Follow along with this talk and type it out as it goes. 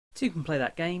Toucan Play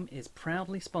That Game is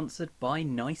proudly sponsored by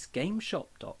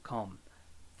NiceGameShop.com,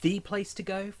 the place to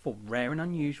go for rare and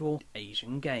unusual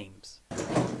Asian games.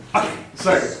 Okay,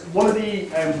 so one of the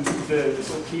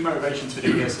sort of key motivations for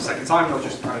doing this the second time, not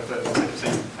just kind of for the sake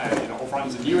of seeing old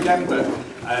friends and you again, but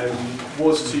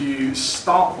was to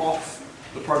start off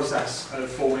the process of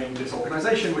forming this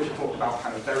organisation, which I talked about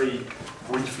kind of very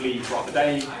briefly throughout the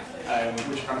day,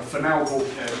 which kind of for now called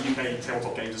the UK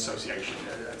Tabletop Games Association,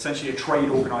 essentially a trade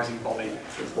organising body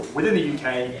within the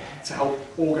UK to help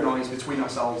organise between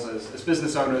ourselves as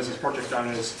business owners, as project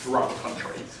owners throughout the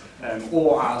country,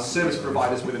 or as service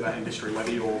providers within that industry,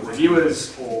 whether you're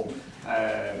reviewers or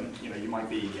you might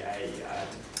be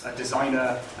a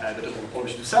designer that doesn't want to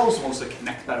publish themselves, wants to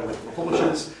connect better with the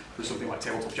publishers through something like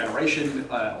Tabletop Generation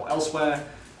or elsewhere.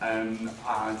 And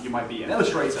you might be an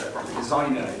illustrator, a graphic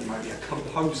designer, you might be a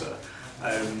composer,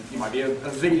 you might be a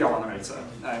video animator.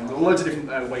 There are loads of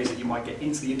different ways that you might get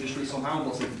into the industry somehow,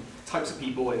 lots of types of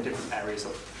people in different areas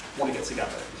that want to get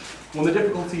together. One of the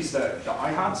difficulties that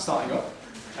I had starting up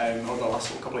over the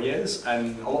last couple of years,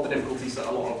 and a lot of the difficulties that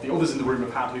a lot of the others in the room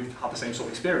have had who've had the same sort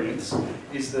of experience,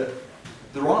 is that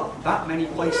there aren't that many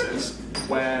places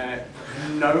where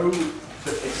you know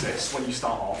that exists when you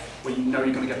start off, where you know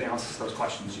you're going to get the answers to those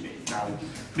questions you need. Now,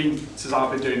 since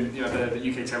I've been doing the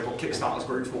UK Tabletop Kickstarters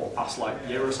group for the past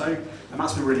year or so, and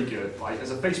that's been really good. As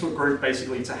a Facebook group,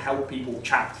 basically to help people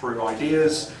chat through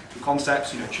ideas, and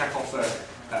concepts, check off a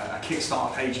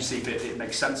Kickstarter page and see if it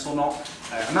makes sense or not,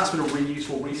 and that's been a really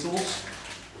useful resource.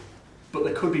 But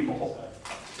there could be more.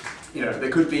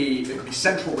 There could be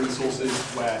central resources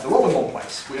where they're all in one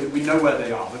place. We know where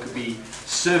they are. There could be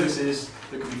services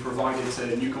that could be provided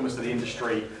to newcomers to the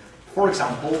industry. For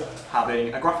example,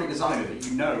 having a graphic designer that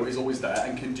you know is always there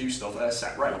and can do stuff at a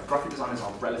set rate. Graphic designers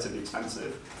are relatively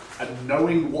expensive, and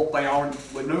knowing what they are,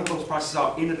 knowing what those prices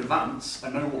are in advance,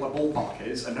 and knowing what their ballpark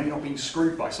is, and knowing you're not being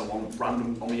screwed by someone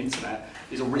random on the internet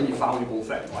is a really valuable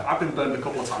thing. I've been burned a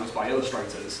couple of times by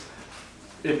illustrators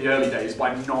in the early days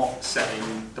by not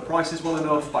setting the prices well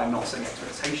enough, by not setting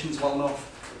expectations well enough.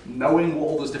 Knowing what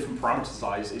all those different parameters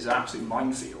are is an absolute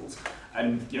minefield.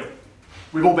 And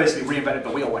we've all basically reinvented the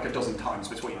wheel like a dozen times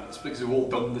between us, because we've all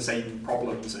done the same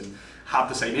problems and had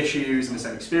the same issues and the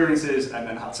same experiences and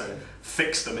then had to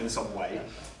fix them in some way.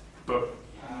 But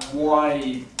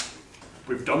why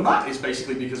we've done that is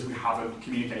basically because we haven't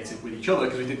communicated with each other,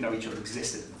 because we didn't know each other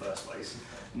existed in the first place.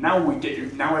 Now we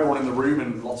do. Now everyone in the room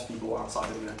and lots of people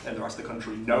outside in the rest of the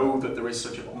country know that there is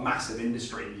such a massive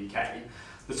industry in the UK.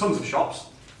 There's tons of shops,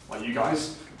 like you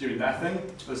guys, doing their thing.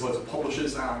 There's loads of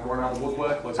publishers going around the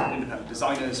woodwork, loads of independent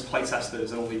designers,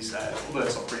 playtesters, and all these other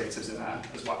sort of creatives in there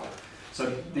as well.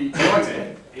 So the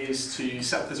idea is to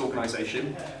set up this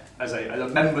organisation as a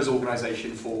members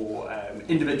organisation for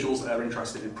individuals that are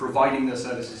interested in providing their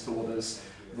services to others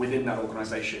within that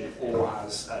organisation or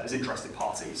as interested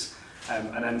parties.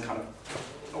 And then kind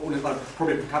of, I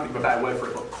probably can't think of a better word for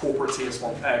it, but corporate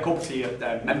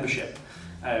tier membership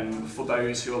for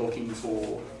those who are looking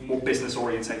for more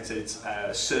business-orientated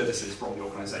services from the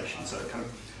organisation. So kind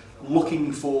of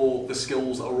looking for the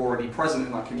skills that are already present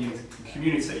in that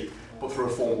community, but through a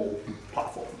formal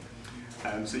platform.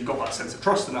 So you've got that sense of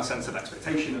trust and that sense of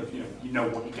expectation of you know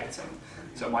what you're getting.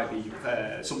 So it might be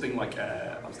something like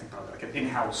I was thinking about like an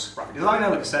in-house graphic designer,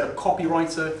 like I said, a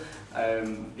copywriter.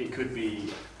 It could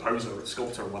be a poser, a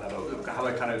sculptor, or whatever. Have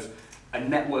a kind of a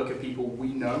network of people we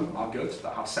know are good,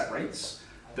 that have set rates,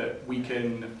 that we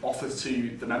can offer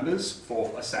to the members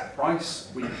for a set price.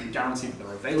 We can guarantee that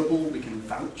they're available. We can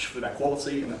vouch for their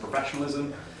quality and their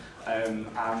professionalism.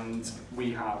 And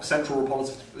we have central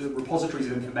repositories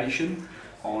of information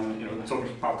on,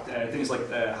 talking about things like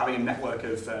having a network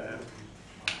of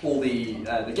all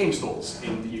the game stores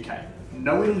in the UK.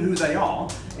 Knowing who they are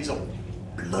is a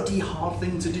bloody hard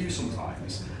thing to do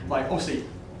sometimes. Obviously,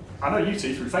 I know you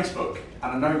two through Facebook,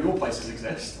 and I know your places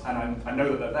exist, and I know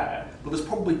that they're there, but there's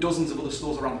probably dozens of other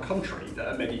stores around the country that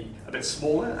are maybe a bit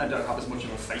smaller and don't have as much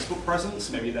of a Facebook presence.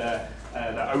 Maybe their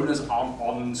owners aren't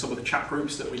on some of the chat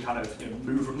groups that we kind of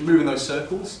move in those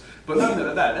circles. But knowing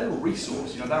that they're a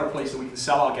resource. They're a place that we can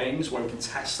sell our games, where we can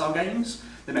test our games.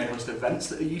 They may host events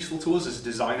that are useful to us as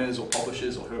designers or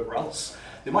publishers or whoever else.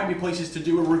 There might be places to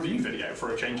do a review video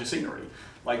for a change of scenery.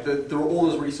 There are all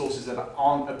those resources that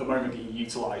aren't at the moment being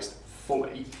utilised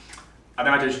fully, and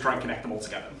then I just try and connect them all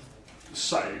together.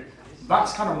 So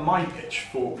that's kind of my pitch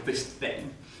for this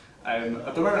thing.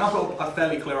 At the moment I've got a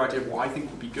fairly clear idea of what I think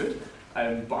would be good,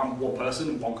 but I'm one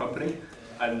person, one company,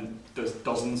 and there's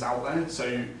dozens out there.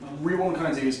 So what we want to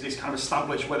kind of do is kind of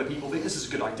establish whether people think this is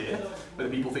a good idea, whether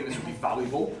people think this would be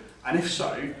valuable, and if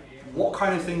so, what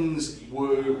kind of things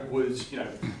would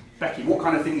Becky, what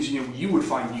kind of things you would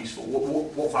find useful?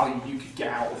 What value you could get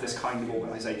out of this kind of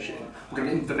organisation? What kind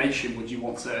of information would you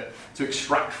want to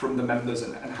extract from the members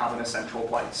and have in a central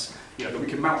place? That we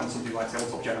can mount on something like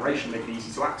Tabletop Generation, make it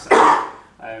easy to access.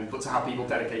 But to have people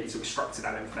dedicated to extracting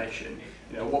that information,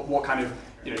 what kind of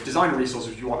designer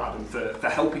resources do you want, Adam, for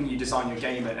helping you design your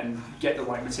game and get the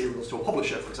right materials to a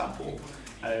publisher, for example?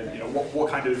 What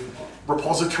kind of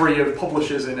repository of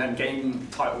publishers and game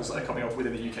titles that are coming up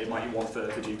within the UK might you want for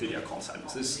doing video content?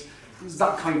 There's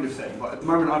that kind of thing. But at the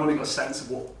moment, I've only got a sense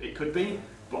of what it could be,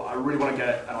 but I really want to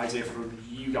get an idea from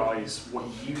you guys what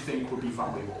you think would be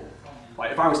valuable.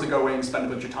 Like, if I was to go in and spend a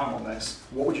bunch of time on this,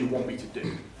 what would you want me to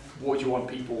do? What would you want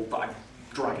people that I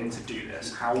drag in to do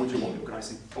this? How would you want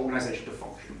the organisation to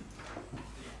function?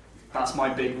 That's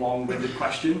my big, long-winded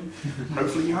question.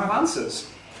 Hopefully you have answers.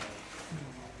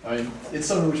 I mean, it's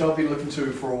something which I've been looking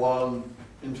to for a while.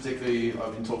 In particularly,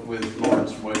 I've been talking with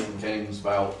Lawrence from Woking Games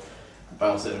about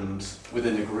it, and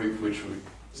within a group which we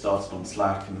started on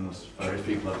Slack, and various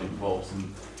people have been involved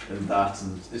in that.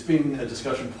 And it's been a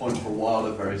discussion point for a while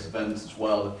at various events as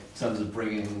well, in terms of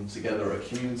bringing together a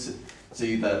community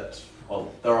that,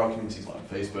 well, there are communities like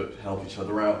Facebook to help each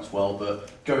other out as well,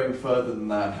 but going further than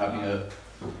that, having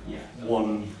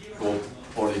one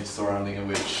body surrounding it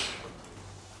which,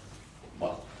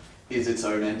 well, is its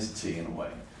own entity in a way.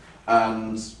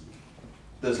 And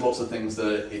there's lots of things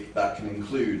that can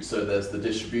include. So there's the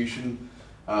distribution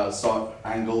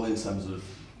angle in terms of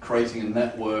creating a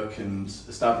network and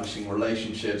establishing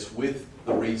relationships with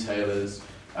the retailers,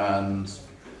 and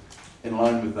in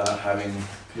line with that, having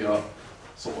PR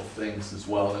sort of things as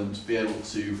well, and to be able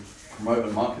to promote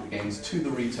and market the games to the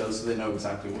retailers so they know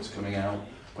exactly what's coming out,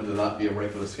 whether that be a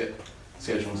regular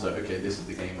schedule and say, okay, this is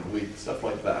the game of the week, stuff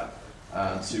like that,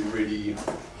 to really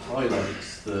highlight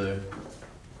the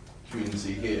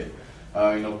community here.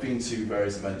 I've been to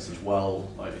various events as well,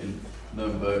 like in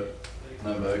Nuremberg,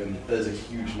 and there's a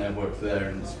huge network there,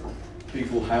 and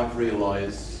people have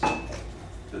realised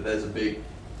that there's a big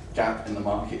gap in the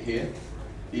market here,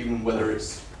 even whether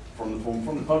it's from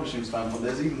the publishing standpoint.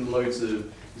 There's even loads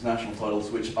of these national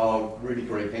titles which are really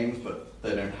great games, but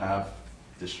they don't have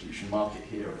distribution market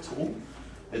here at all.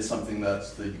 It's something that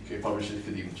the UK publishers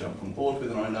could even jump on board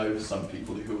with, and I know some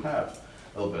people who have,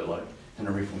 a little bit like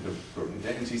Henry from Toucan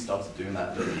Games. He started doing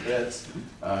that a little bit.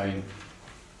 I mean,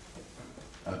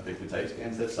 Big Potato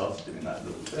Games, they've started doing that a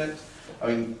little bit. I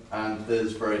mean, and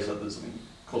there's various others. I mean,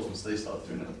 Cosmos, they started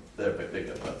doing it, they're a bit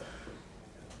bigger, but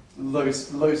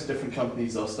loads of different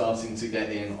companies are starting to get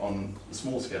in on the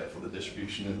small scale for the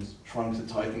distribution and trying to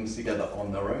tie things together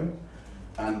on their own,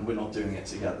 and we're not doing it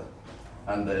together.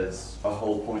 And there's a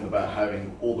whole point about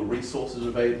having all the resources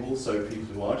available, so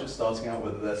people who are just starting out,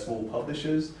 whether they're small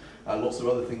publishers, lots of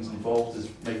other things involved, is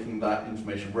making that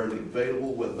information readily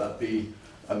available, whether that be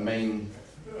a main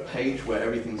page where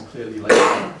everything's clearly laid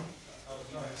out,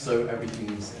 so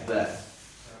everything's there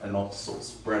and not sort of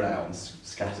spread out and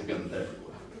scattergunned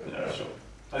everywhere. Yeah, sure.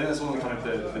 I think that's one of the kind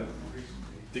of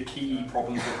the key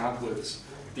problems we have was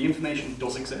the information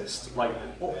does exist. Like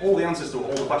all the answers to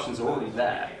all the questions are already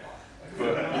there,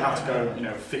 but you have to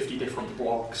go, 50 different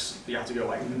blogs. You have to go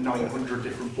like 900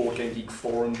 different Board Game Geek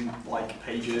forum like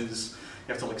pages.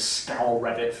 You have to like scour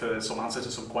Reddit for some answer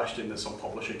to some question that some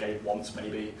publisher gave once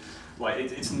maybe. Like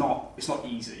it's not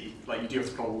easy. Like you do have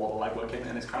to put a lot of legwork in,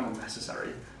 and it's kind of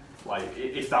unnecessary. Like,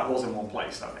 if that was in one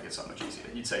place, that would make it so much easier.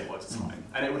 You'd save loads of time.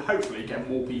 And it would hopefully get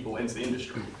more people into the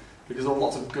industry, because there are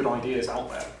lots of good ideas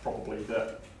out there, probably,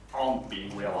 that aren't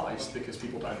being realised because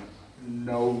people don't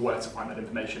know where to find that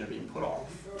information and being put off.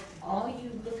 Are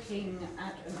you looking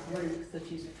at a group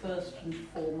that is first and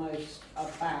foremost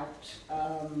about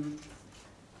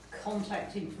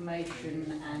contact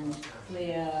information and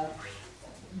clear,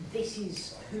 this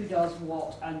is who does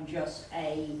what, and just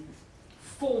a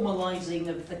formalising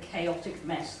of the chaotic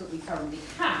mess that we currently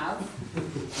have?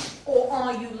 Or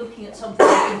are you looking at something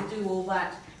that can do all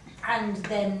that and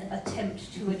then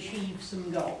attempt to achieve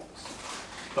some goals?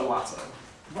 The latter.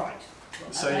 Right.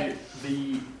 So okay.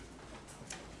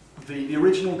 the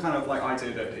original kind of like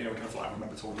idea that kind of like I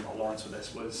remember talking about Lawrence with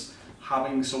this was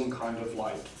having some kind of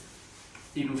like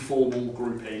informal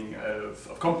grouping of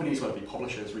companies, whether it be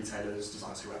publishers, retailers,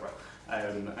 designers, whoever.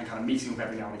 And kind of meeting up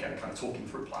every now and again and kind of talking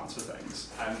through plans for things.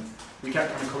 And we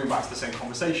kept kind of coming back to the same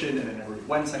conversation, and it never really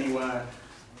went anywhere.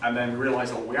 And then we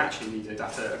realised that what we actually needed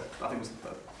after, I think it was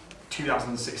the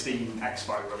 2016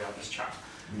 Expo where we had this chat.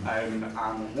 And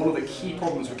one of the key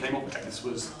problems we came up against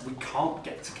was we can't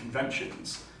get to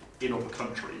conventions in other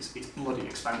countries. It's bloody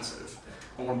expensive.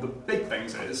 And one of the big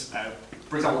things is,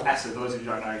 for example, ESSA, for those of you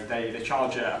who don't know, they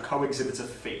charge a co-exhibitor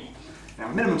fee. Now,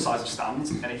 minimum size of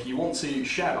stands, and if you want to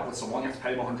share that with someone, you have to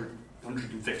pay them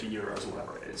 150 euros or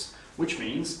whatever it is. Which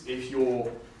means if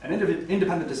you're an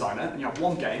independent designer and you have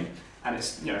one game and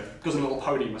it's, you know, goes on a little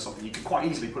podium or something, you can quite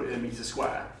easily put it in a metre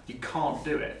square. You can't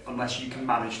do it unless you can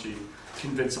manage to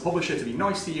convince a publisher to be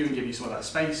nice to you and give you some of that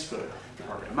space for the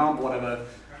appropriate amount or whatever.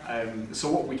 So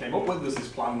what we came up with was this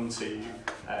plan to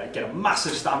get a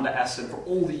massive stand at Essen for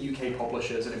all the UK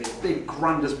publishers, and it'd be the big,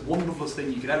 grandest, wonderfulest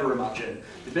thing you could ever imagine.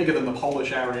 It'd be bigger than the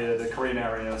Polish area, the Korean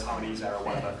area, the Taiwanese area,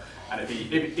 whatever, and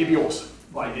it'd be awesome.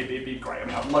 Like, it'd be great. I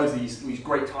mean, I have loads of these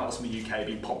great titles from the UK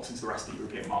being pumped into the rest of the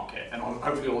European market, and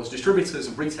hopefully all those distributors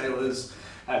and retailers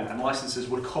and licensors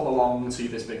would come along to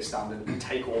this big stand and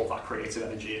take all of that creative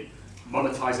energy and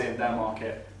monetize it in their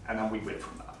market, and then we win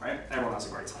from that, right? Everyone has a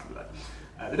great time with it.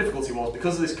 The difficulty was,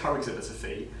 because of this co-exhibitor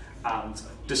fee, and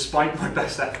despite my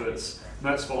best efforts,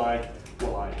 Merz Verlag were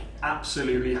like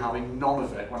absolutely having none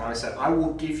of it when I said, I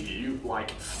will give you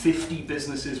like 50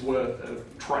 businesses worth of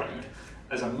trade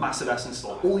as a massive Essen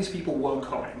stall. All these people weren't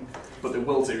coming, but they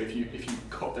will do if you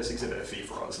cut this exhibitor fee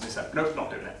for us. And they said, nope, not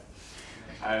doing it.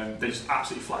 They just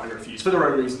absolutely flatly refused, for their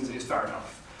own reasons, and it's fair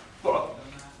enough. But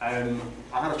I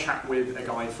had a chat with a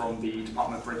guy from the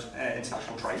Department for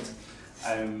International Trade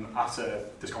after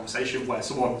this conversation, where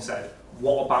someone said,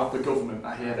 what about the government?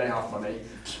 I hear they have money.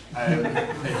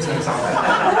 It turns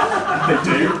out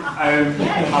they do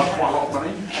have quite a lot of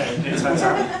money, it turns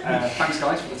out. Thanks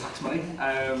guys for the tax money.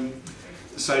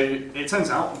 So it turns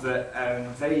out that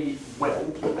they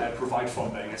will provide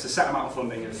funding. It's a set amount of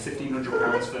funding of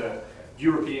 £1,500 for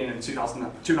European and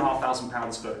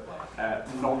 £2,500 for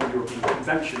non-European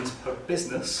conventions per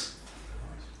business.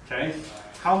 Okay,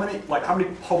 how many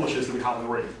publishers do we have in the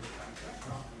room?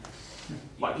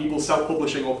 Like people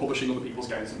self-publishing or publishing other people's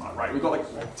games, right? We've got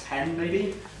like 10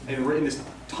 maybe in this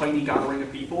tiny gathering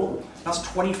of people. That's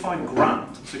 25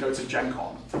 grand to go to Gen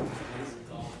Con,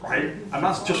 right? And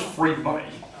that's just free money.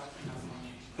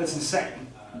 That's insane.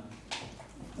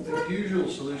 The usual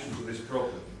solution to this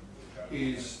problem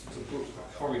is to put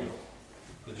a corridor.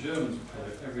 The Germans put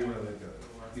it everywhere they go.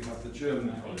 You have the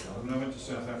German corridor. When I went to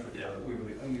South Africa, we were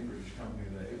the only British company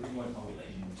there. It was like old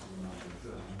Kings to the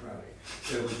 1930s rally.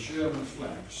 There were the German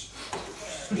flags,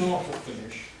 start to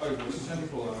finish, over the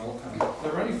central aisle, and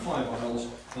there are only 5 aisles.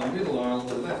 The middle aisle,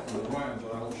 the left and the right hand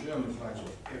aisle, German flags on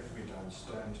every damn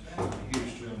stand, a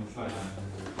huge German flag.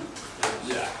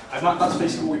 Yeah, and that's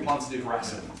basically what we plan to do for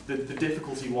Essen. The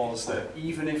difficulty was that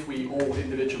even if we all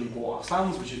individually bought our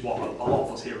stands, which is what a lot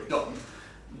of us here have done,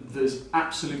 there's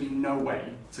absolutely no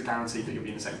way to guarantee that you'll be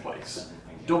in the same place.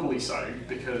 Doubly so,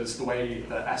 because the way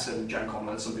that Essen, Gen Con,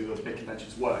 and some of the other big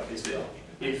conventions work is that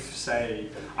if, say,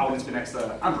 I wanted to be next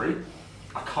to Andrew,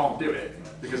 I can't do it,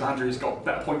 because Andrew's got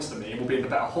better points than me and will be in the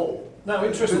better hall. No,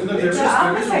 interestingly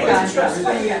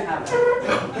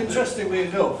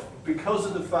enough, because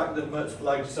of the fact that Merz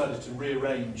Verlag decided to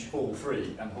rearrange Hall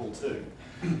 3 and Hall 2,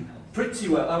 pretty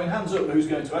well, I mean, hands up who's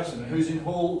going to Essen and who's in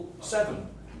Hall 7.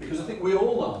 Because I think we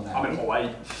all are now. I'm in Hall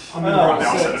 8. I'm right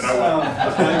now, so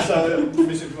okay, so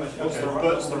misinformation.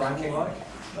 What's the ranking like?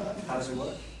 How does it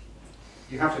work?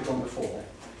 You have to have gone before.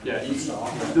 Yeah,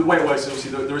 the way it works is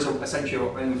obviously there is essentially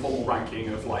an informal ranking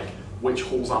of like which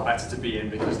halls are better to be in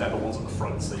because they're the ones at the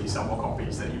front, so you sell more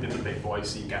copies, then you've been the big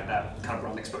boys, so you get that kind of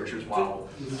brand exposure as well.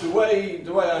 The way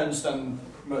I understand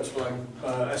Merz Verlag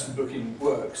Essen booking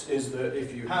works is that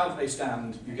if you have a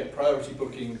stand, you get priority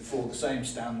booking for the same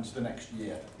stand the next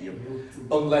year. Yep.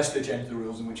 Unless they change the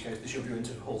rules, in which case they shove you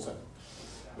into Hall 7.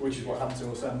 Which is what happened to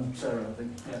Hall 7, Sarah, I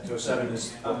think. Yeah. So 7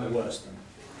 is the worst then?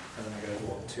 And then they go to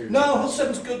what, 2? No, Hall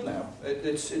 7's good now.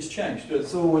 It's changed.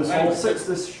 So is Hall 6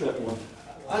 this shit one?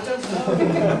 I don't know.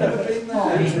 I've never been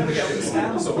there. You never get on the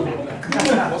stands or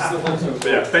what's the But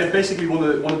yeah, basically one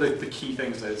of the key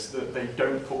things is that they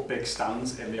don't put big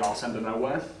stands in the arse end of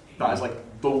nowhere. That is like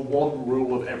the one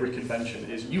rule of every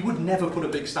convention is you would never put a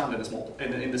big stand in a small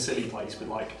in the silly place with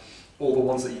like all the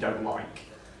ones that you don't like.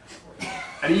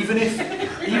 And even if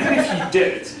you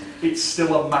did, it's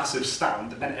still a massive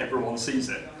stand and everyone sees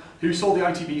it. Who saw the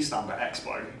ITB stand at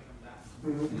Expo?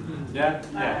 Yeah,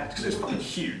 because it's fucking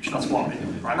huge, that's why.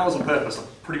 Right, that was on purpose, I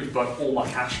pretty much burnt all my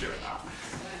cash doing that.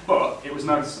 But it was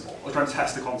noticeable. I was trying to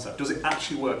test the concept. Does it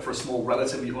actually work for a small,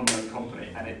 relatively unknown company?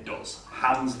 And it does,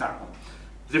 hands down.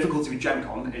 The difficulty with Gen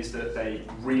Con is that they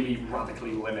really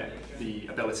radically limit the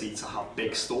ability to have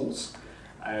big stalls.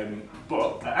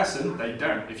 But at Essen, they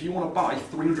don't. If you want to buy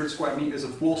 300 square meters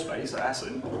of floor space at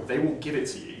Essen, they will give it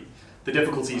to you. The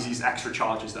difficulty is these extra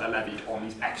charges that are levied on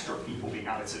these extra people being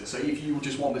added to. So if you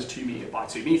just want this 2 meter by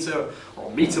 2 meter or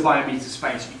 1 meter by 1 meter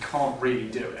space, you can't really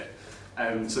do it.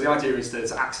 So the idea is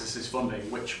to access this funding,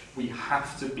 which we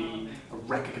have to be a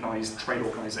recognised trade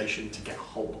organisation to get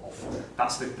hold of.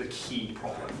 That's the key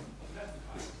problem.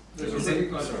 There's a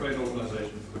recognised trade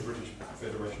organisation for the British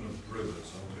Federation of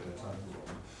Brewers, I'll get their title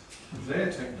wrong.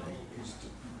 Their technique is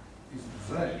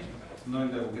they,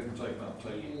 knowing they will get them taken up,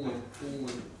 take all the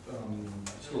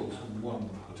stalls in one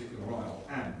particular aisle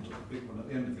and a big one at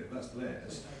the end of it, that's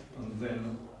theirs, and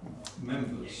then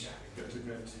members get to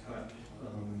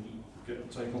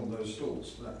take on those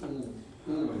stalls. That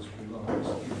always relies.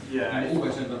 Yeah, and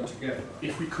always end up together.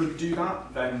 If we could do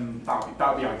that, then that would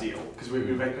be ideal, because we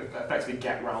would effectively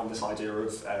get around this idea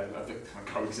of the kind of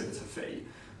co-exhibitor fee.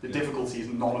 The difficulty is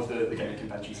none of the gaming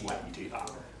conventions let you do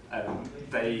that.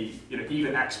 They,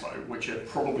 even Expo, which are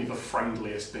probably the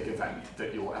friendliest big event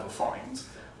that you'll ever find,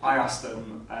 I asked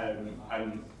them,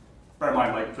 and bear in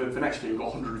mind, like for next year we've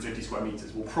got 150 square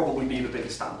metres. We'll probably be the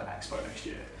biggest stand at Expo next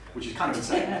year, which is kind of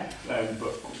insane,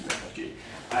 but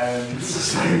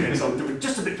so we're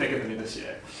just a bit bigger than it this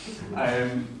year.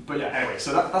 But yeah, anyway,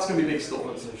 so that's going to be a big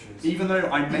store. Even though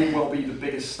I may well be the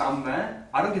biggest stand there,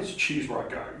 I don't get to choose where I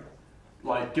go.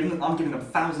 Like, I'm giving them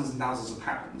thousands and thousands of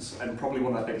pounds and probably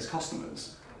one of their biggest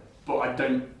customers, but I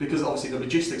don't, because obviously the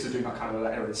logistics of doing that kind of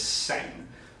are insane,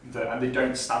 and they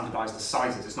don't standardise the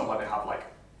sizes. It's not like they have like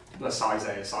a size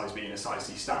A, a size B, and a size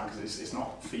C stand, because it's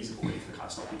not feasible for the kind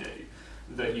of stuff we do.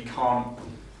 That you can't,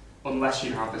 unless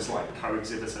you have this like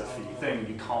co-exhibitor fee thing,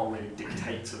 you can't really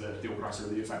dictate to the organiser of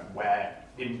the event where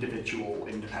individual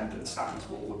independent stands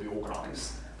will be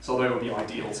organised. So although it would be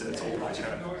ideal to organise,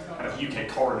 kind of UK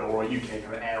corridor or a UK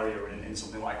kind of area in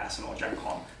something like Essen or Gen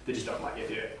Con, they just don't let you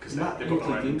do it because they've got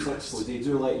their own interests. They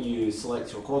do let you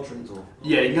select your quadrant, or?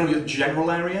 Yeah, you can have a general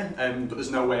area, but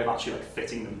there's no way of actually like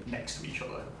fitting them next to each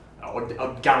other or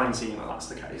guaranteeing that that's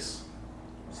the case.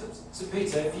 So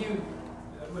Peter, if you,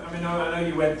 I mean, I know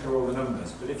you went through all the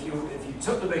numbers, but if you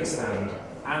took the big stand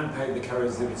and paid the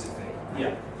co-exhibitor fee,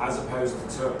 yeah, as opposed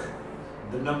to took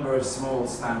the number of small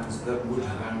stands that would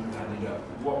have added up,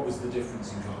 what was the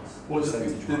difference in cost? Well,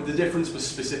 the difference was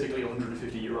specifically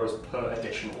 €150 per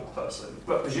additional person.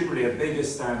 But presumably a bigger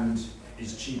stand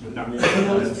is cheaper than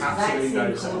absolutely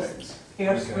no savings.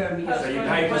 Square meter. So you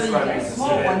pay per square meter, so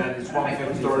then it's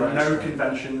 150. There are no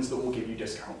conventions that will give you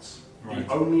discounts. Right.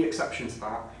 The only exception to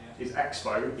that is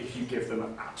Expo, if you give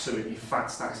them absolutely fat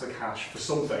stacks of cash for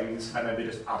some things, and then they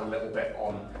just add a little bit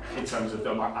on in terms of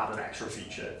they might add an extra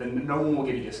feature, then no one will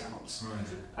give you discounts.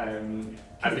 Right. And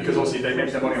because obviously they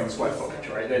make their money on the square footage,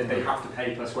 right? They have to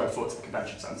pay per square foot to the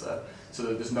convention centre, so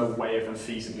that there's no way of them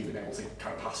feasibly being able to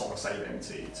kind of pass on a saving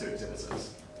to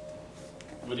exhibitors.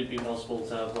 Would it be possible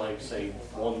to have, like, say,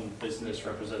 one business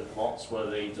represent lots where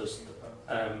they just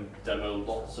demo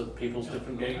lots of people's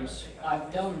different games?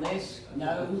 I've done this.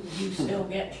 No, you still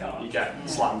get charged. You get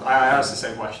slammed. I asked the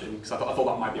same question because I thought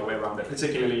that might be a way around it,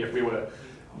 particularly if we were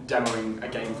demoing a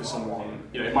game for someone.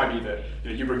 It might be that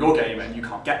you bring your game and you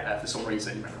can't get there for some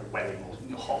reason, you're at a wedding or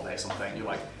a holiday or something. You're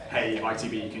like, hey,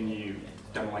 ITB, can you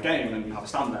demo my game and have a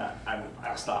stand there? And I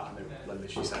asked that, and they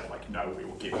literally said, like, no, we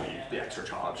will give you the extra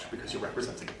charge because you're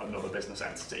representing another business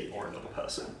entity or another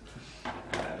person.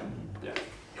 Yeah.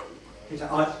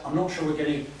 I'm not sure we're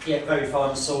going to get very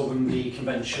far in solving the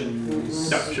conventions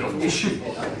issue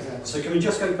here. So can we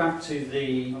just go back to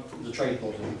the trade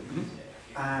body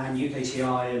and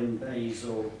UKTI and BASE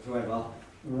or whoever?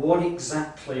 What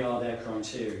exactly are their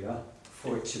criteria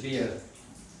for it to be a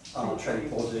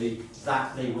trade body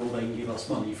that they will then give us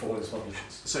money for as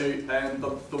publishers? So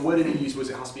the wording they used was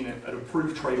it has to be an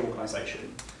approved trade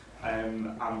organisation,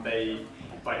 and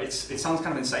it sounds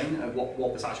kind of insane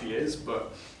what this actually is,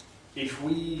 but if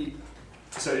we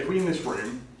in this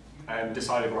room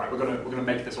decided, right, we're gonna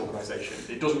make this organisation.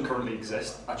 It doesn't currently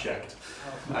exist. I checked.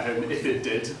 If it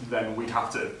did, then we'd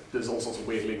have to. There's all sorts of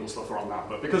weird legal stuff around that.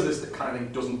 But because this kind of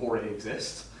thing doesn't already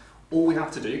exist, all we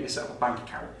have to do is set up a bank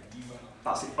account.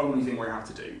 That's the only thing we have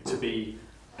to do to be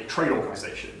a trade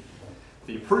organisation.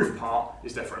 The approved part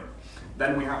is different.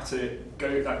 Then we have to go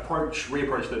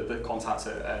reapproach the contact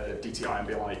at DTI and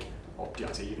be like, or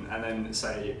DIT even, and then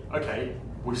say, okay,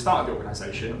 we've started the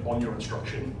organisation on your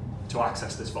instruction to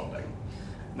access this funding.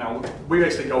 Now, we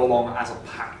basically go along as a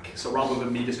pack, so rather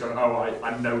than me just going, oh,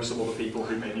 I know some other people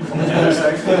who maybe want to do this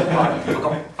thing,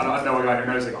 I know a guy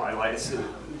who knows a guy, like,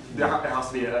 it has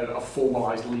to be a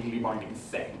formalised, legally binding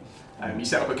thing. You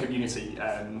set up a community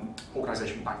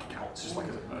organisation bank account, it's just like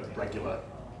a regular,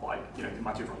 like, you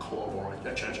might do it for a club or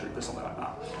a church group or something like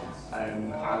that.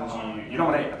 And you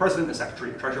nominate a president, a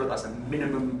secretary, a treasurer. That's the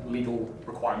minimum legal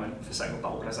requirement for setting up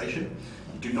that organisation.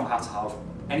 You do not have to have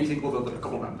anything other than a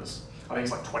couple of members. I think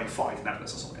it's like 25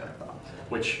 members or something like that,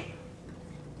 which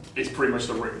is pretty much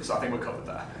the route, so I think we're covered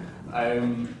there.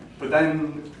 But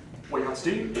then what you have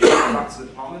to do is go back to the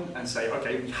department and say,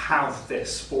 okay, we have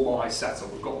this formalised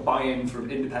setup. We've got buy-in from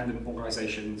independent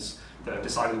organisations that have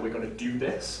decided that we're going to do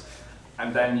this.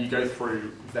 And then you go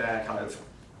through their kind of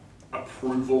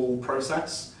approval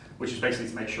process, which is basically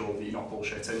to make sure that you're not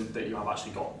bullshitting, that you have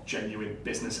actually got genuine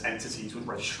business entities with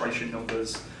registration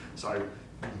numbers. So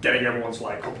getting everyone's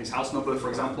like company's house number, for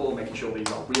example, making sure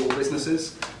these are real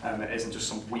businesses, it isn't just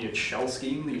some weird shell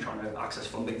scheme that you're trying to access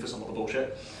funding for some other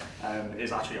bullshit,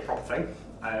 is actually a proper thing.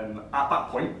 At that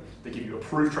point, they give you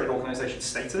approved trade organisation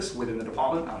status within the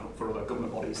department and for other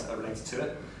government bodies that are related to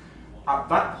it. At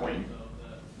that point,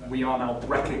 we are now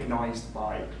recognised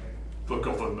by the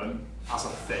government as a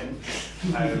thing,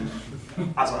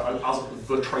 as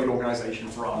the trade organisation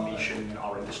for our niche in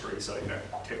our industry, so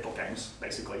tabletop games,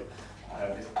 basically.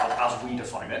 As we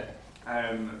define it.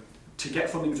 To get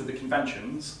funding to the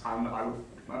conventions, and I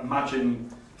would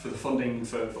imagine for the funding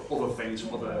for other things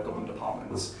from other government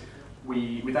departments,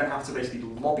 we then have to basically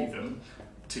lobby them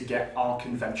to get our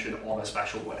convention on a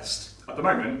special list. At the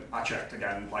moment, I checked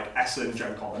again, like Essen and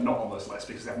Gen Con are not on this list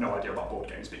because they have no idea about board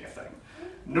games being a thing.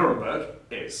 Nuremberg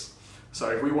is. So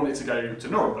if we wanted to go to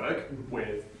Nuremberg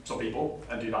with some people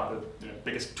and do that, the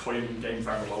biggest toy and game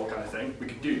fair in the world kind of thing, we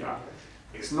could do that.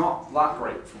 It's not that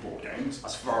great for board games,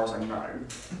 as far as I know,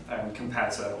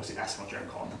 compared to obviously Essen or Gen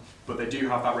Con, but they do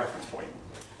have that reference point.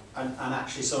 And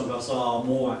actually some of us are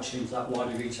more actually into that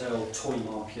wider retail toy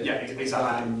market. Yeah,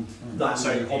 exactly. Than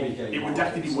so the hobby game it would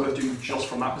definitely be worth doing just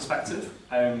from that perspective.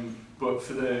 But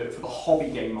for the hobby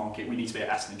game market, we need to be at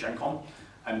Essen and Gen Con.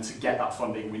 And to get that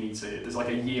funding, we need to, there's like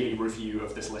a yearly review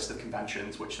of this list of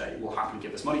conventions, which they will happily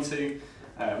give us money to.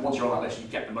 Once you're on that list, you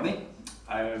get the money,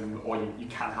 or you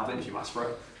can have it if you ask for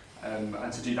it.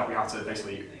 And to do that, we have to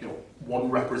basically, one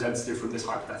representative from this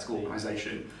hypothetical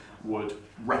organisation would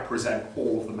represent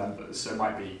all of the members. So it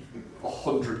might be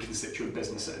 100 constituent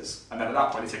businesses, and then at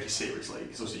that point they take you seriously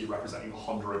because obviously you're representing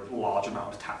 100 large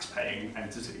amount of tax-paying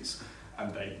entities,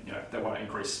 and they want to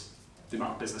increase the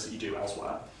amount of business that you do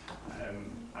elsewhere.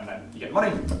 And then you get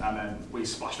money, and then we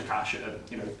splash the cash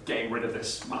at getting rid of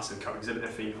this massive co-exhibitor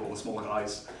fee for all the smaller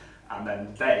guys, and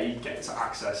then they get to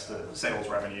access the sales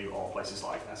revenue of places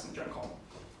like Essen and Gen Con.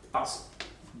 That's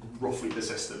roughly the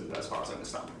system as far as I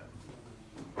understand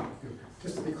it.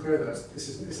 Just to be clear, though,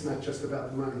 it's not just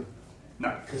about the money.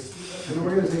 No. Because an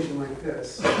organization like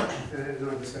this, and in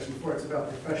our discussion before, it's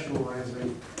about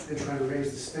professionalizing and trying to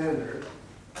raise the standard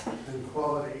and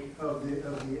quality of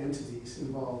the entities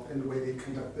involved in the way they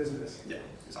conduct business. Yeah,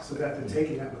 exactly. So that they're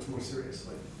taking that much more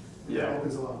seriously. And yeah. That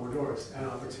opens a lot more doors and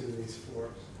opportunities for.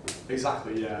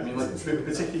 Exactly, yeah. I mean, like,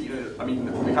 particularly,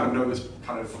 we kind of know this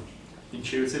kind of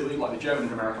intuitively, like the German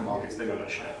and American markets, they know their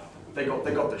shit. They got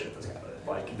their shit together.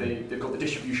 Like, they've got the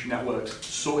distribution networks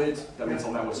sorted, their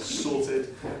retail networks are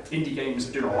sorted. Indie games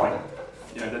are doing all right.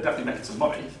 They're definitely making some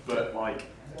money, but like,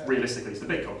 realistically, it's the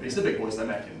big companies, the big boys, they're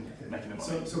making the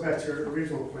money. So back to your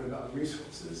original point about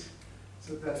resources.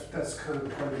 So that's kind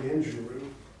of part of the engine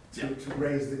room to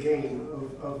raise the game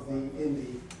of the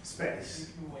indie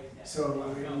space. So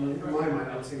in my mind,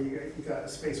 I would say you got a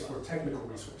space for technical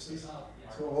resources.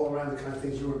 So all around the kind of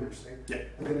things you were mentioning. Yeah.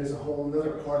 And then there's a whole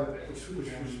other part of it,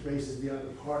 which raises the other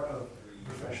part of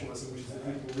professionalism, which is the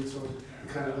people resources,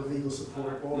 kind of the legal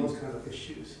support, all those kind of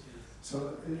issues.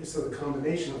 So the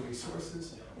combination of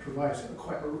resources provides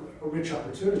quite a rich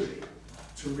opportunity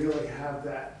to really have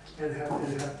that and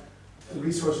have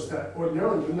resources that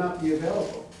ordinarily would not be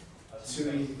available to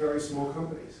very small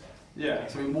companies. Yeah,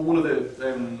 so I mean, one of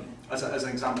the, as an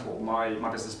example, my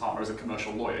business partner is a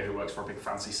commercial lawyer who works for a big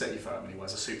fancy city firm and he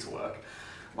wears a suit to work.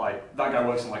 Like, that guy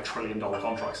works on like $1 trillion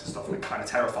contracts and stuff, and it kind of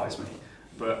terrifies me.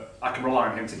 But I can rely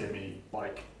on him to give me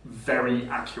like very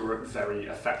accurate, very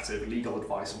effective legal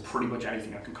advice on pretty much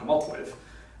anything I can come up with.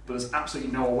 But there's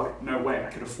absolutely no way I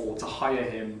could afford to hire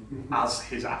him as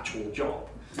his actual job.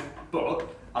 But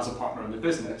as a partner in the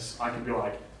business, I can be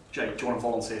like, Jake, do you want to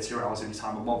volunteer 2 hours of your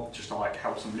time a month just to like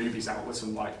help some newbies out with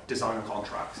some like designer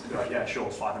contracts? And be like, yeah, sure.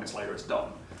 5 minutes later, it's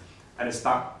done. And it's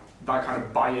that kind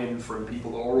of buy-in from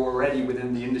people that are already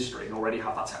within the industry and already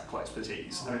have that technical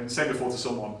expertise. I mean, say before to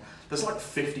someone, there's like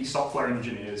 50 software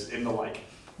engineers in the like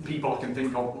people I can think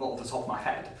of off the top of my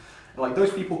head. Like,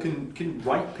 those people can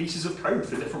write pieces of code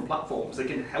for different platforms. They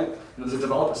can help. There's a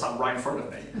developer sat right in front of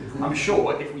me. I'm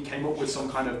sure if we came up with some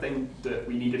kind of thing that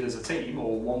we needed as a team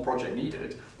or one project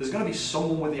needed, there's going to be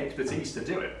someone with the expertise to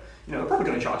do it. They're probably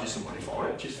going to charge you some money for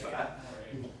it, which is fair.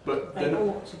 But they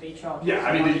ought to be charged. Yeah,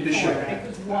 I mean, they should.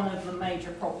 Because one of the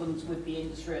major problems with the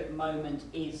industry at the moment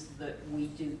is that we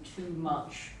do too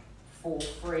much for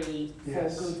free, for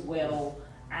goodwill,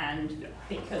 and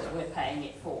because we're paying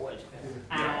it forward.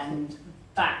 And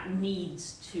that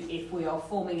needs to, if we are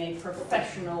forming a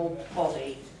professional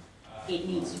body, it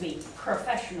needs to be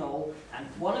professional, and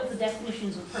one of the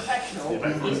definitions of professional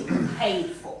is paid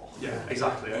for. Yeah,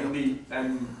 exactly.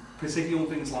 And particularly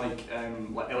on things like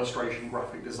illustration,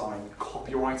 graphic design,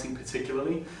 copywriting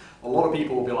particularly, a lot of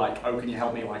people will be like, oh, can you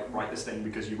help me like write this thing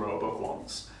because you wrote a book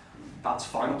once? That's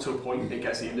fine up to a point, it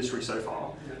gets the industry so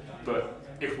far, but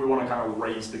if we want to kind of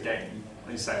raise the game,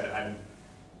 like you said, and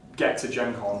get to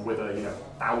Gen Con with a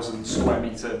 1,000 square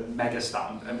metre mega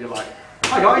stand and be like,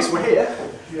 hi guys, we're here,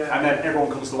 and then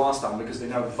everyone comes to our stand because they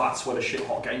know that's where the shit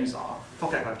hot games are.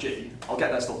 Fuck FFG, I'll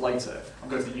get their stuff later. I'm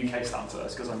going to the UK stand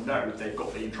first because I know they've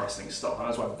got the interesting stuff, and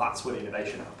that's where the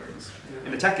innovation happens.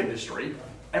 In the tech industry,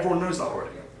 everyone knows that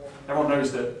already. Everyone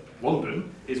knows that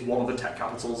London is one of the tech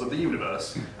capitals of the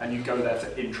universe, and you go there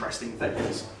for interesting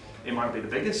things. It might be the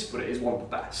biggest, but it is one of the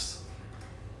best.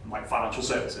 Like financial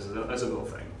services as a little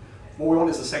thing. What we want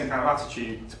is the same kind of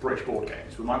attitude to British board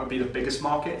games. We might not be the biggest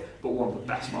market, but one of the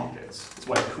best markets. It's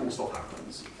where cool stuff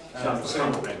happens. So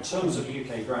in terms of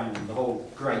UK brand, the whole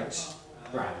great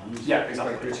brand, exactly.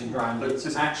 Great Britain brand,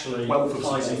 it's actually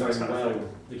ties in very well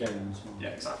the games. Yeah,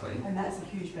 exactly. And that's a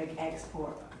huge big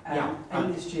export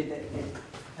industry that,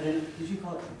 I don't know, did you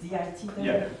call it DIT then?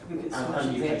 Yeah.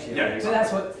 And UK, exactly. So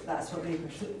that's what they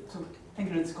were, so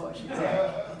thinking of the Scottish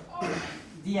exec.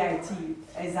 DIT,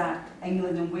 is that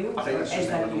England and Wales? I think that's just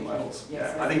England and UK? Wales.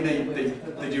 Yes, I think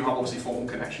they do have obviously formal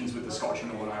connections with the Scottish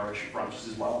and Northern Irish branches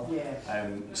as well. Yeah.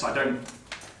 So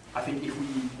I think if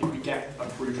we get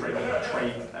approved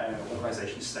trade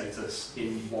organisation status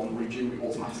in one region, we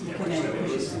automatically get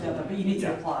registered in others. But you need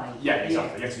to apply. Yeah,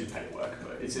 exactly. You have to do paperwork,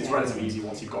 but it's relatively easy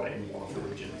once you've got it in one of the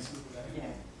regions.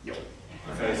 Yeah.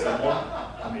 Okay, so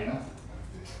I mean.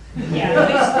 Yeah,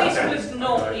 this was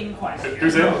not in question.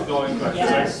 Who's in? Not in question.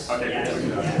 Yes. Okay,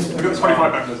 Yes. We've got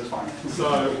 25 members, it's fine.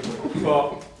 So,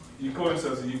 but you call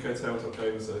yourselves the UK Tabletop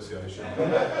Games Association,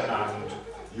 and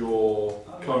your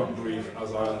current brief,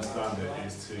 as I understand it,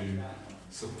 is to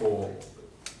support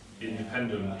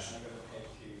independent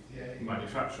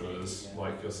manufacturers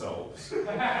like yourselves,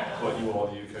 but you are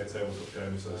the UK Tabletop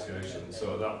Games Association.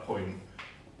 So at that point,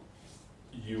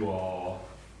 you are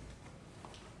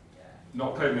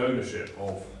not claiming ownership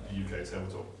of the UK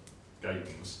Tabletop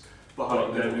Games,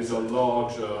 but there is a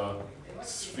larger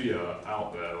sphere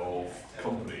out there of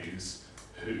companies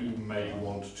who may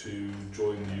want to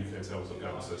join the UK Tabletop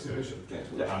Games Association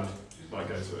and like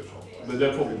go to it. But they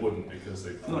probably wouldn't because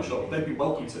they. I'm not sure. They'd be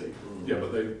welcome to. Yeah,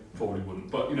 but they probably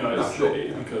wouldn't. But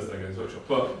it's because they're going to workshop.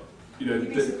 But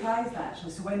you'd be surprised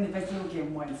actually. So when the video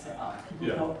game went set up,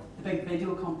 people thought the big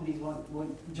video companies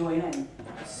won't join in.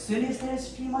 As soon as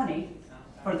there's free money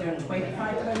for their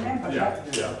 £25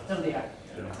 membership, they're there.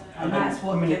 And that's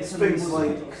what it's things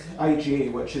like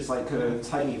IGA, which is like a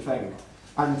tiny thing,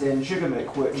 and then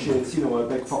Gigamic, which is a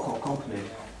big fuck off company,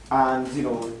 and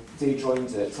they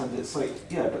joined it, and it's like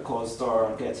because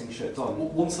they're getting shit done.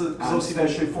 And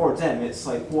especially for them, it's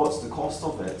like what's the cost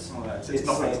of it? It's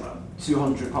like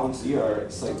 £200 a year.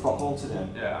 It's like fuck all to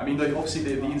them. Yeah, I mean, like, obviously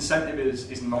the incentive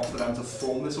is not for them to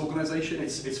form this organisation.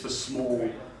 It's for small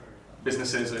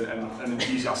businesses and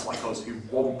enthusiasts like us who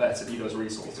want there to be those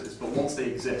resources. But once they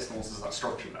exist, once there's that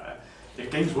structure there,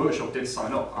 if Games Workshop did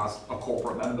sign up as a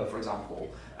corporate member, for example,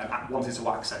 and wanted to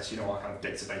access, our kind of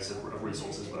database of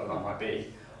resources, whatever that might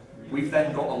be, we've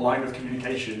then got a line of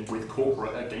communication with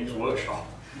corporate at Games Workshop,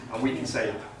 and we can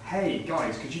say, hey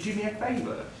guys, could you do me a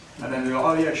favour? And then they're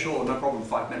like, oh yeah, sure, no problem,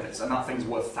 5 minutes, and that thing's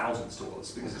worth thousands to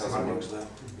us because it's how it works there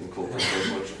in corporate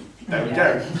Games Workshop. There we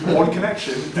go. One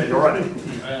connection, there you're ready.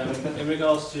 In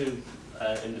regards to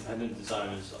independent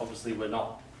designers, obviously we're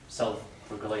not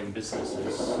self-proclaimed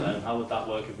businesses. How would that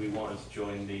work if we wanted to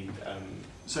join the?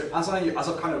 So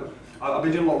I've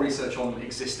been doing a lot of research on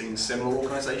existing similar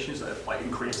organisations that are like in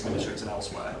creative industries and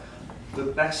elsewhere. The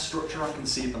best structure I can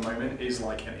see at the moment is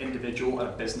like an individual and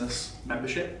a business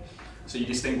membership. So you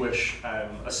distinguish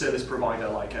a service provider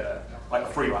like a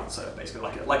freelancer, basically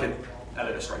like an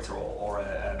illustrator or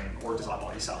a designer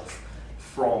like yourself,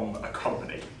 from a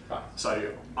company. Right.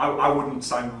 So I wouldn't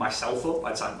sign myself up,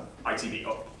 I'd sign ITB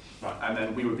up. Right. And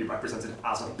then we would be represented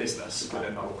as a business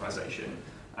within that organisation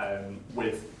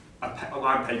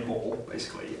I'm paid more,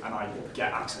 basically, and I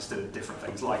get access to different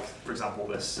things, like, for example,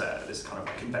 this kind of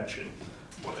like convention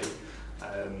body.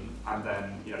 And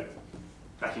then,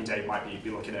 Becky and Dave might be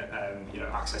looking at,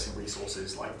 accessing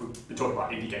resources, like we've been talking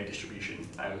about indie game distribution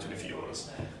between a few of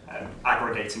us,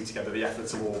 aggregating together the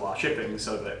efforts of all of our shipping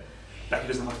so that Becky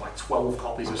doesn't have like 12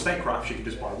 copies of Statecraft, she can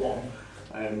just buy one,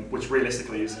 which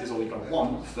realistically is all you're going to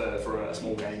want for a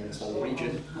small game in a small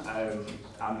region,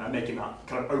 and making that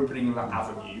kind of opening that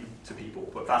avenue to people.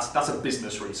 But that's a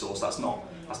business resource. That's not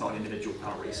an individual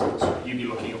kind of resource. You'd be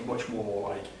looking at much more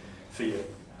like for your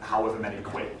however many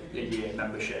quid a year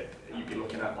membership. You'd be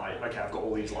looking at like, okay, I've got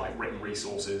all these like written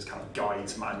resources, kind of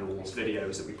guides, manuals,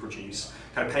 videos that we produce,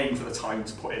 kind of paying for the time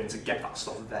to put in to get that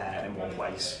stuff there in one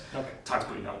place. Okay. Time to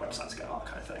put in our website together, that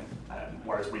kind of thing.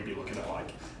 Whereas we'd be looking at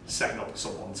like setting up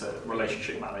someone to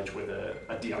relationship manage with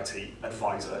a DIT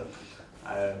advisor,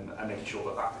 and making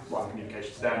sure that line of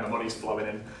communication's there and the money's flowing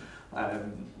in.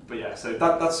 But yeah, so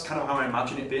that's kind of how I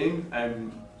imagine it being.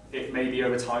 It may be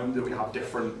over time that we have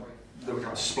that we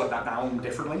kind of split that down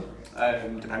differently,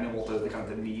 depending on what the kind of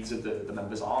the needs of the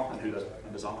members are and who those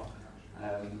members are.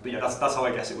 But yeah, that's how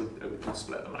I guess it would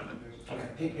split at the moment.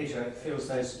 Okay, Peter, it feels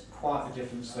there's quite a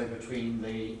difference though between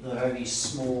the very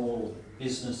small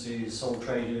businesses, sole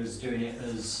traders doing it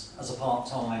as a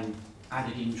part-time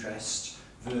added interest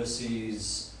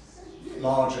versus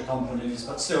larger companies,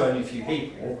 but still only a few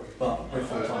people, but with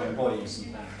full-time employees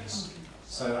and things.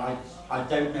 So I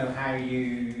don't know how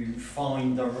you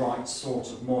find the right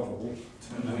sort of model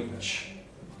which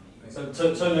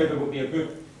turnover would be a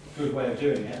good way of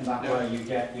doing it, and that way you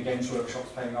get your games workshops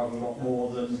paying out a lot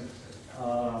more than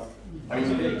I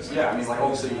mean, like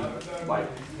obviously, like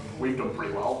we've done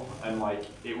pretty well, and like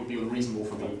it would be unreasonable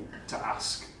for me to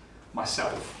ask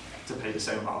myself to pay the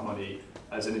same amount of money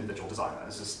as an individual designer.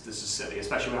 This is silly,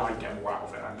 especially when I get more out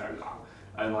of it. I know that.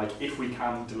 And like, if we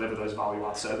can deliver those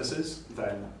value-add services,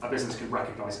 then a business can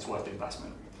recognise it's worth the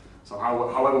investment. So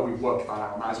however we work that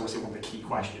out, and that is obviously one of the key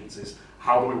questions, is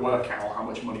how do we work out how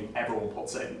much money everyone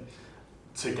puts in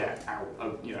to get out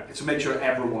of, to make sure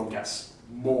everyone gets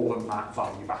more than that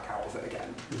value back out of it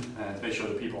again, and to make sure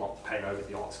that people aren't paying over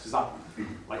the odds. Because that,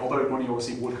 like, although money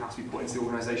obviously would have to be put into the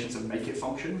organisation to make it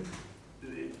function,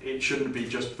 it shouldn't be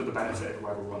just for the benefit of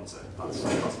whoever runs it. That's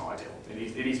not ideal.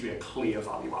 It needs to be a clear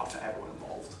value add for everyone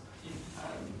involved.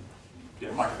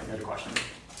 Mike, I think you had a question.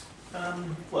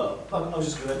 Well, I was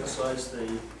just going to emphasise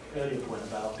the earlier point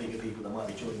about bigger people that might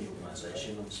be joining the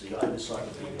organisation. Obviously, oversight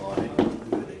of people are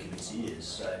who the committee is.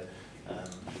 So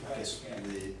I guess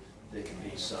there can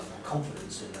be some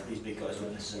confidence in that these big guys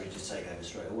won't necessarily just take over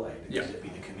straight away, because it'd be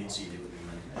the committee that would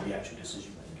be the actual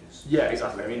decision makers. Yeah,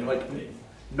 exactly. I mean, like,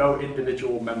 no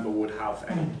individual member would have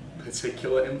any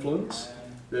particular influence,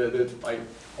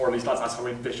 or at least that's how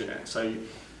we envision it. So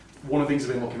one of the things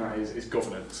we've been looking at is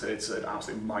governance. It's an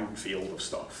absolute minefield of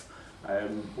stuff.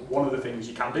 One of the things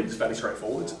you can do is fairly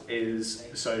straightforward. Is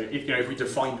so if we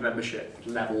defined membership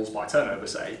levels by turnover,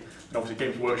 say, and obviously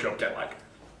Games Workshop get like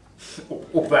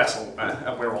up there somewhere,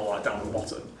 and we're all like down at the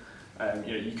bottom.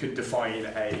 You could define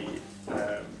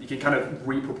you can kind of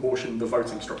reproportion the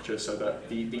voting structure so that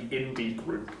the indie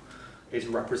group is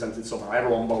represented somehow.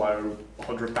 Everyone below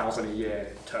 100,000 a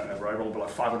year turnover, everyone below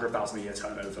 500,000 a year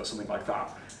turnover, something like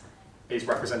that, is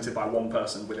represented by one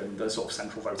person within the sort of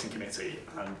central voting committee,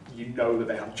 and you know that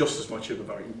they have just as much of a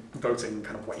voting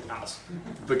kind of weight as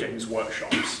the Games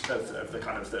Workshops of the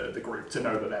kind of the group, to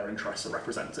know that their interests are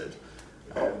represented.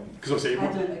 Because obviously,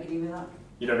 I don't agree with that.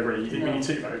 You don't agree? You think we need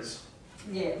 2 votes?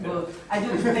 Yeah, well, I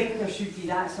don't think there should be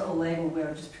that sort of level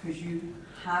where just because you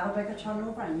have a bigger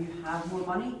turnover and you have more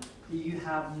money, you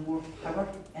have more power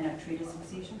in a trade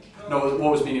association. No, what I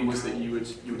was meaning was that you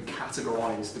would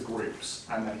categorise the groups,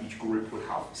 and then each group would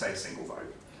have, say, a single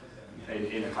vote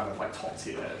in a kind of like top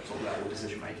tier sort of level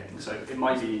decision making. So it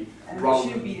might be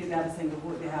it should be that they have a single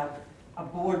vote. They have a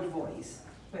board voice,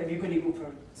 but if you're going to go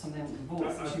for something else with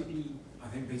votes, it should be. I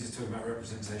think Peter's talking about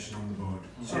representation on the board.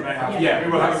 So we will have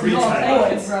a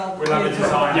retailer, we'll have a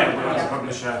designer, we'll have a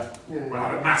publisher, we'll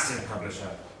have a massive publisher.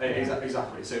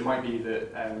 Exactly. So it might be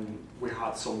that we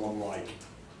had someone like,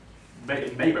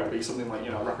 it may well be something like,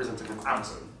 a representative from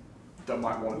Amazon that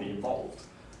might want to be involved.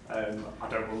 I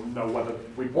don't know whether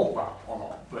we want that or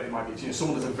not, but it might be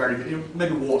someone that's a very good,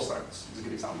 maybe Warstones is a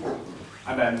good example,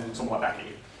 and then someone like Becky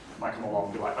might come along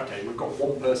and be like, okay, we've got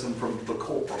one person from the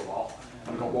corporate lot,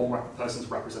 and we've got one person to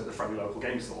represent the friendly local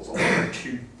game stores, or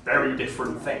 2 very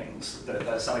different things that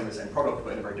are selling the same product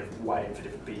but in a very different way for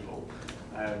different people.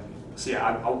 So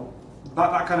yeah,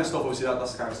 that kind of stuff, obviously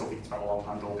that's the kind of stuff we can spend a long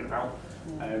time talking about.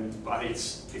 But I think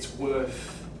it's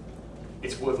worth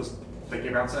us thinking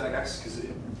about it, I guess, because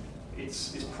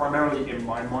it's primarily, in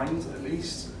my mind at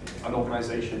least, an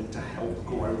organisation to help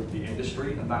grow the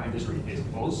industry, and that industry is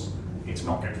us. It's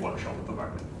not Games Workshop at the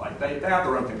moment. Like they have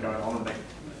their own thing going on, and they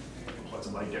lots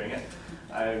of money doing it.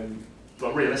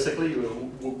 But realistically,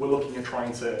 we're looking at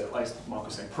trying to, like Mark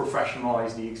was saying,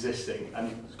 professionalise the existing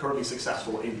and currently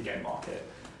successful indie game market,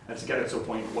 and to get it to a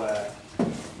point where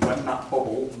when that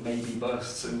bubble maybe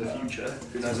bursts in the future,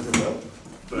 who knows if it will,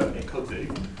 but it could do,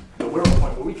 but we're at a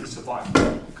point where we can survive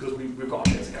because we've got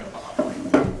our shit together at that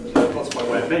point. That's the point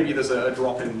where maybe there's a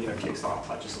drop in Kickstarter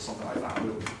pledges or something like that.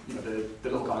 The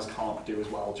little guys can't do as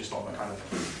well just on the kind of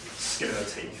skin of their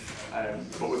teeth.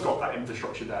 But we've got that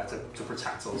infrastructure there to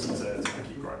protect us and to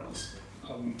keep growing us.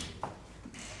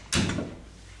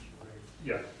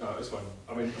 Yeah, no, it's fine.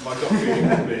 I mean, my gut feeling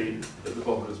would be that the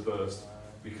bubble has burst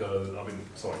because,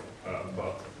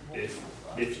 but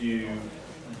if you,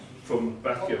 from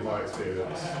back in my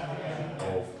experience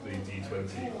of the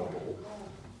D20 bubble,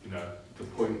 the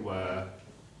point where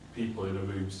people in a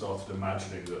room started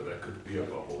imagining that there could be a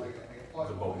bubble,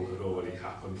 the bubble had already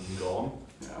happened and gone.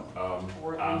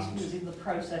 Or at least was in the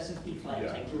process of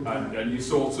deflating. Yeah. And you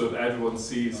sort of, everyone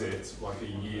sees it like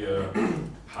a year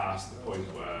past the point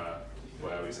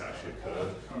where it's actually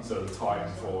occurred. So the time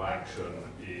for action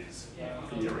is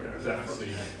a year ago, definitely.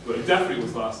 But it definitely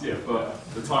was last year,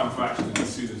 but the time for action is as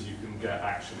soon as you can get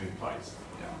action in place.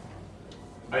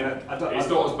 It's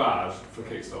not as bad for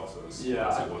Kickstarters as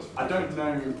it was for I don't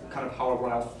know kind of how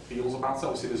everyone else feels about it.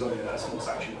 Obviously there's only a small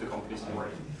section of the companies in the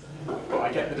room. But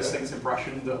I get the distinct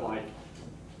impression that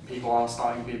people are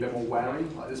starting to be a bit more wary.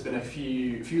 There's been a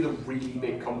few of the really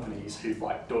big companies who've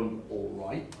done all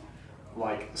right.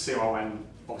 Like CON,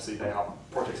 obviously they have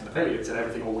projects and affiliates and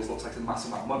everything always looks like a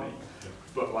massive amount of money.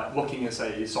 But looking at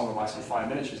say Song of Ice and Fire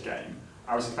Miniatures game,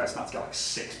 I was expecting that to get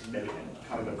 6 million,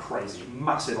 kind of a crazy,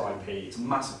 massive IP, it's a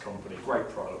massive company, great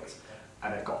product,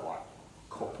 and it got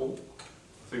a couple.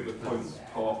 I think the point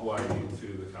part way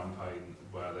through the campaign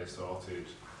where they started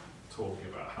talking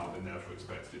about how they never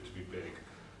expected it to be big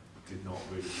did not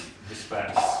really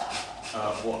respect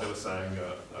what they were saying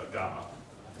at Gamma.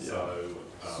 So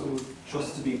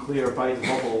just to be clear, by the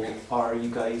bubble, are you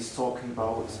guys talking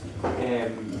about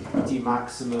the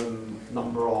maximum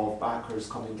number of backers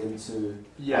coming into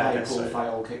a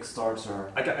high-profile Kickstarter?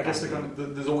 I guess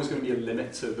there's always going to be a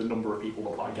limit to the number of people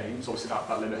that buy games. Obviously that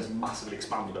limit has massively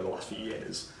expanded over the last few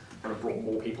years and have brought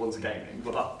more people into gaming.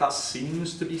 But that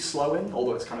seems to be slowing,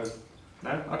 although it's kind of...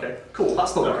 No? Okay, cool,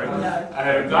 that's still going.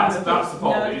 That's the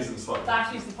part that isn't slowing.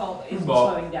 That is the part that isn't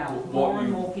slowing down. More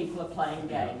and more people are playing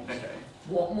games. Okay.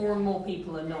 What more and more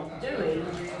people are not doing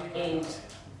is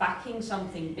backing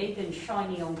something big and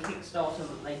shiny on Kickstarter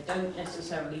that they don't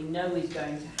necessarily know is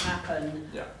going to happen,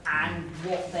 and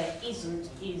what there isn't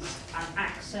is an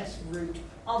access route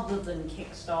other than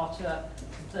Kickstarter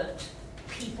that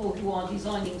people who are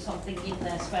designing something in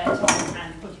their spare time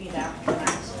and putting it out can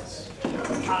access.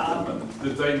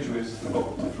 The danger is the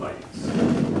bubble deflates.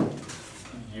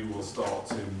 You will start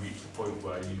to reach the point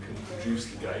where you can produce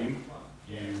the game.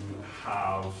 You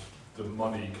have the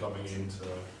money coming in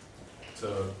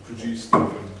to produce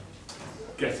stuff and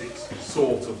get it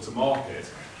sort of to market,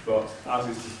 but as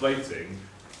it's deflating,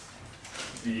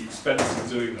 the expense of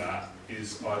doing that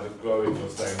is either growing or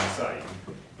staying the same,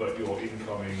 but your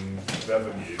incoming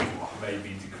revenue may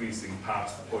be decreasing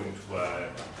past the point where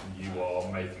you are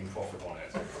making profit on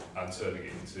it and turning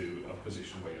it into a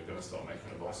position where you're going to start making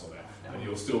a loss on it. And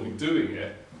you'll still be doing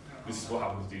it. This is what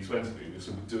happens with D20, you'll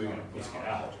still be doing it and putting it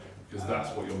out, because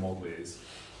that's what your model is.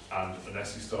 And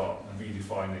unless you start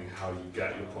redefining how you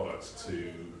get your products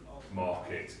to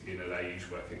market in an age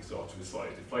where Kickstarter is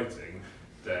slightly deflating,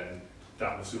 then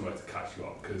that will sooner or later catch you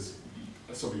up, because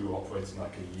some of you are operating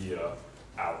like a year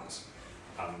out,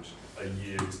 and a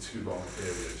year is too long a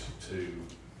period to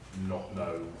not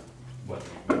know whether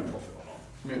you make profit or not.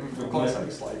 I mean, for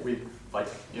context,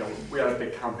 we had a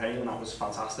big campaign and that was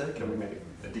fantastic, and we made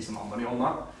a decent amount of money on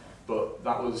that, but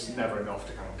that was never enough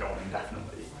to kind of go on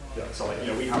indefinitely. So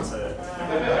we had to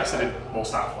invest in more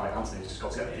staff. Anthony's just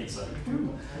got to get a pizza,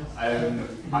 and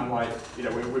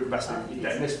we're investing in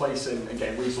getting this place and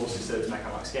getting resources to make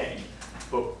our next game.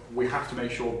 But we have to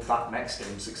make sure that next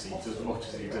game succeeds as much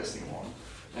as the existing one.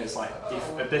 And it's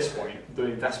if at this point the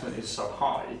investment is so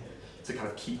high to kind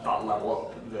of keep that level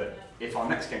up that if our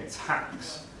next game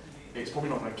tanks, it's probably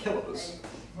not going to kill us.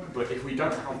 But if we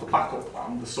don't have the backup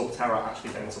plan, the Subterra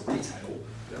actually going to retail,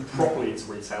 properly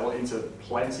into retail, into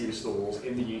plenty of stores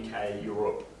in the UK,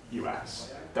 Europe,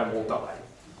 US, then we'll die.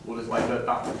 We'll just dry up.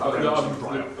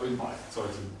 Sorry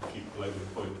to keep belaboring the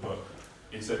point, but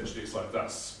essentially it's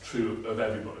that's true of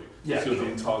everybody. It's the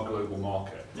entire global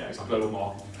market. The global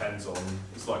market depends on,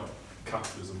 it's like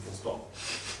capitalism full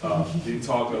stop. The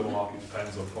entire global market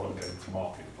depends on product getting to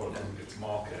market. The product doesn't get to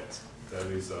market,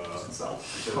 there is a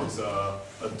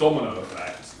domino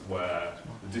effect where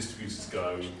the distributors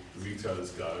go, the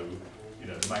retailers go,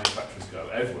 the manufacturers go,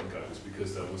 everyone goes,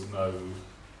 because there was no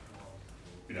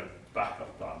back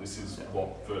up that. This is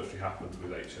what virtually happens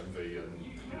with HMV and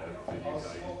the UK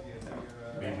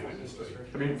media industry.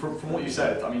 I mean, from what you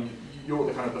said, I mean, you're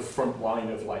the kind of the front line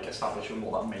of like establishing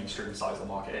what that mainstream size of the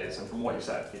market is, and from what you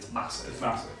said, it's massive. It's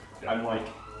massive. Yeah. And like,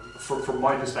 from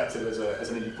my perspective as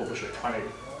an indie publisher, trying to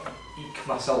eke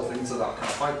myself into that kind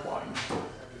of pipeline,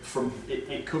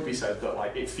 it could be said that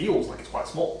like it feels like it's quite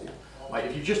small. Like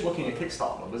if you're just looking at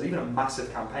Kickstarter numbers, even a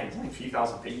massive campaign, it's only a few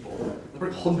thousand people. There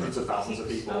bring hundreds of thousands of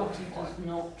people. Kickstarter does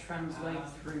not translate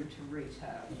through to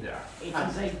retail. Yeah. It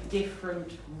is a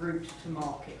different route to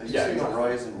market. Yeah, you got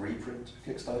rise and reprint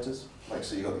Kickstarters. Like,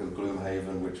 so you got the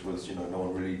Gloomhaven, which was, no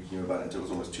one really knew about it until it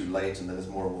was almost too late, and then there's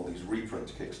more and more these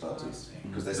reprint Kickstarters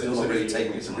because they're still not really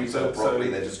taking it to retail properly.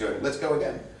 They're just going, let's go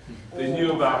again. They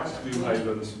knew about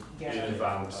Gloomhaven in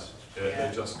advance.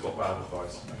 They just got bad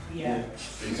advice. Yeah.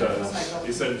 Because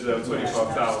essentially there were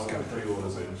 25,000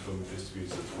 pre-orders in from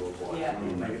distributors worldwide. Yeah.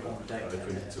 They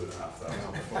printed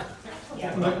 2,500.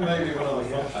 Yeah. Maybe one other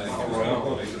front.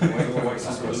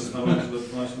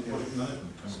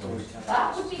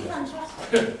 That would be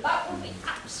fantastic. That would be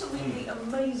absolutely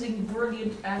amazing,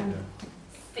 brilliant, and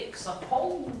fix a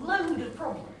whole load of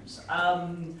problems.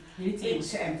 You need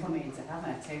to implement it.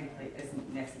 Having a template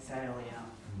isn't necessarily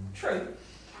true.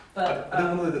 But I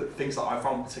think one of the things that I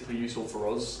found particularly useful for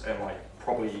us, and like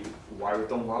probably why we've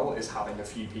done well, is having a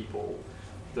few people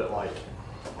that like,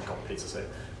 oh my god, Peter's say,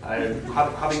 having people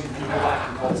that I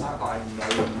can contact that I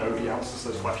know nobody answers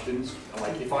those questions. And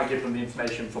like if I give them the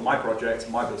information for my project,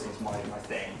 my business, my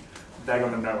thing, they're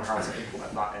going to know how to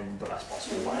implement that in the best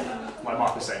possible way. Like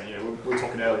Mark was saying, we were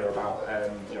talking earlier about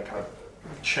kind of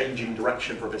changing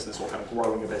direction for a business or kind of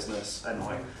growing a business, and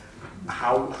like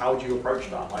how do you approach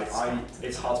that? Like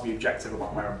it's hard to be objective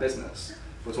about my own business.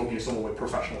 We're talking to someone with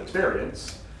professional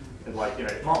experience, and like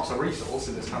if Mark's a resource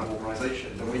in this kind of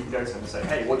organisation, then we can go to him and say,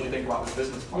 hey, what do you think about this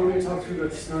business plan? Can we talk through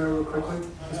the scenario real quickly?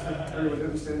 Just for everyone to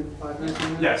understand 5 minutes.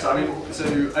 Yeah, so I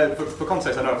mean, for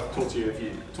context, I know I've talked to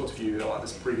a few like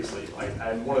this previously.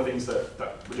 And one of the things that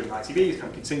we're doing at ITB is kind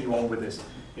of continue on with this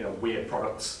weird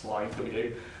products line that we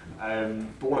do.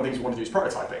 But one of the things we want to do is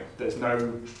prototyping. There's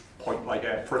no point like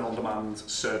a print-on-demand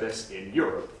service in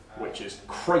Europe, which is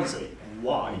crazy.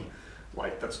 Why?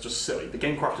 Like, that's just silly. The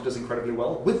Game Crafter does incredibly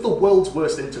well with the world's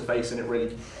worst interface, and it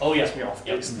really pisses me off.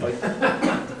 It's like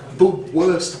the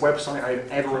worst website I've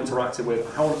ever interacted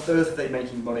with. How on earth are they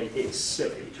making money? It's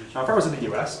silly. Now, if I was in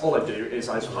the US, all I'd do is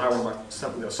I'd hire one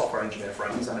of my software engineer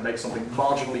friends and I'd make something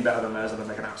marginally better than theirs and I'd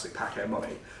make an absolute packet of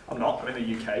money. I'm not. I'm in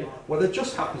the UK, where there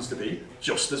just happens to be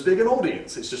just as big an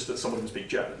audience. It's just that some of them speak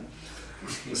German.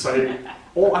 So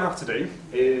all I have to do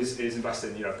is invest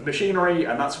in the machinery,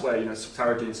 and that's where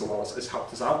Sarah doing so well has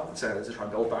helped us out to try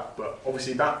and build that. But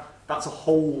obviously that's a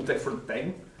whole different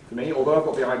thing for me. Although I've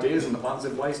got the ideas and the plans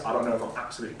in place, I don't know if I'm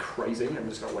absolutely crazy and I'm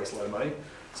just going to waste a load of money.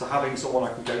 So having someone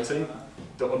I can go to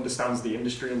that understands the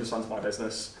industry, understands my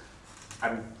business,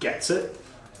 and gets it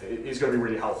is going to be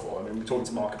really helpful. I mean, we're talking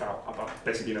to Mark about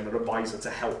basically being an advisor to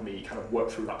help me kind of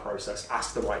work through that process,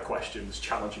 ask the right questions,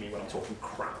 challenging me when I'm talking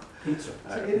crap. Can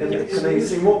I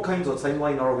say, what kind of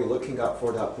timeline are we looking at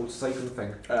for that prototyping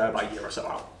thing? About a year or so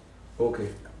out. Okay.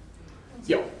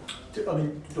 Yeah. I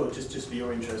mean, just for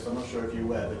your interest, I'm not sure if you're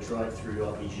aware, but Drive-Through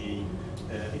RPG,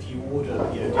 if you order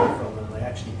POD from them, they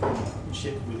actually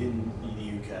ship within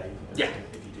the UK. Yeah.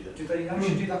 Do they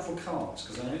actually do that for cards?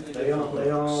 Because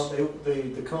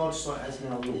the card site has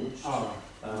now launched. I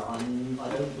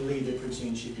don't believe they're printing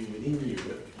and shipping within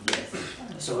Europe yet.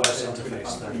 It's a worse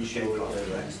interface than pretty sure Game they're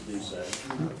going to do so.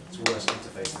 It's a worse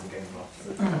interface than Game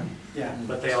Crafter. Yeah.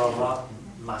 But they are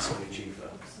massively cheaper.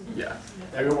 Yeah.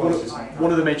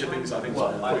 One of the major things I think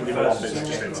putting people off is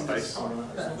just interface.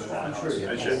 I'm sure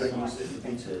you use it for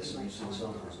beta and samples,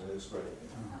 and it looks great.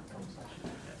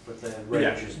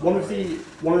 Yeah, one of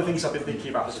the things I've been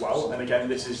thinking about as well, and again,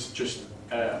 this is just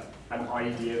an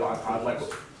idea that I've had. Like,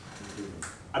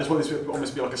 I just want this to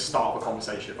almost be like a start of a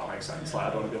conversation, if that makes sense. Like, I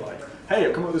don't want to be like, "Hey,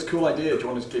 I've come up with this cool idea. Do you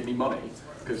want to give me money?"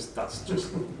 Because that's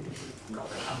just not going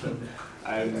to happen.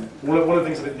 One of the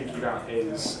things I've been thinking about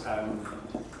is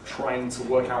trying to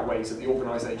work out ways that the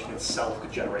organisation itself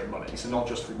could generate money, so not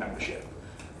just through membership.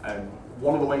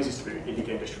 One of the ways is through indie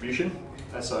game distribution.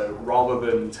 So rather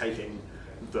than taking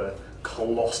the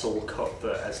colossal cut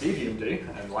that SDVM do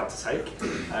and like to take,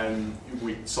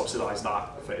 we subsidise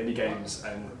that for indie games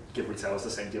and give retailers the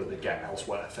same deal they get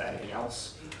elsewhere for anything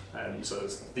else. So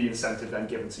there's the incentive then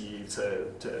given to you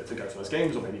to go for those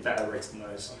games, or maybe better rates than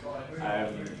those,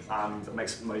 and make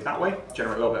some money that way,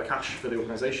 generate a little bit of cash for the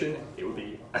organisation. It would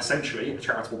be essentially a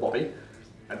charitable body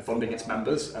and funding its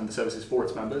members and the services for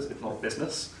its members. It's not a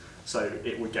business. So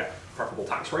it would get preferable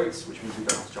tax rates, which means we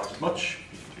don't have to charge as much.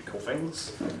 We can do cool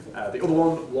things. The other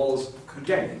one was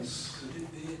games. Could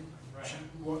it be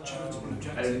what charitable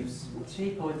objectives?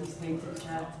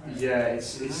 Yeah,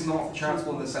 it's not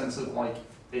charitable in the sense of like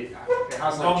it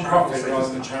has like non-profit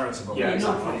rather than charitable. Yeah,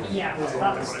 exactly. Yeah,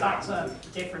 that's a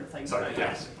different thing. Sorry,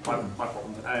 yes, my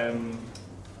problem.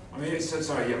 I mean,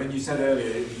 sorry. I mean, you said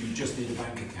earlier you just need a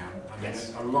bank account. I mean,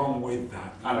 along with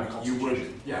that, you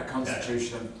would,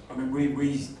 constitution. I mean, we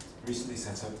recently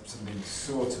set up something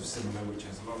sort of similar, which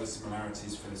has a lot of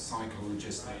similarities for cycle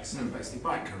logistics and basically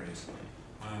bike couriers.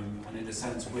 And in a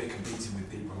sense, we're competing with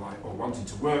people like, or wanting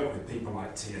to work with people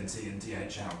like TNT and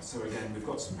DHL. So again, we've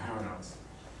got some parallels.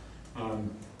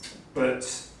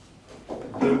 But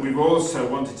we've also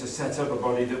wanted to set up a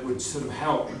body that would sort of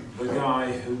help the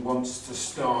guy who wants to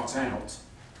start out.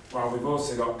 Well, we've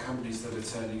also got companies that are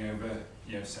turning over,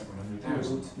 several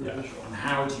 $100,000. Yeah, sure. And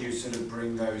how do you sort of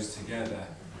bring those together?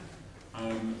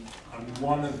 And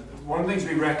one of the things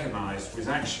we recognised was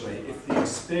actually if the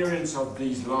experience of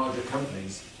these larger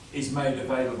companies is made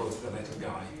available to the little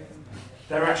guy,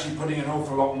 they're actually putting an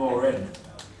awful lot more in.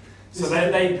 So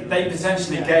they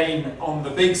potentially gain on the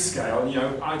big scale.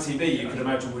 ITB, you could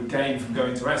imagine, would gain from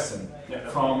going to Essen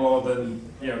far more than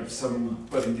some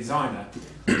budding designer.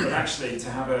 But actually, to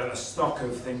have a stock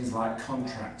of things like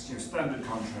contracts, standard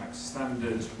contracts,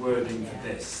 standard wording for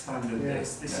this, standard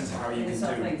this is how you can do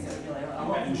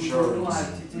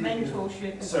insurance.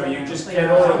 Mentorship. So you just get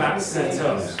all of that set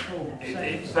up.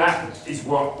 That is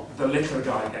what the little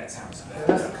guy gets out of it.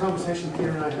 That's the conversation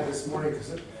Peter and I had this morning,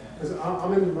 because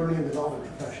I'm in the learning and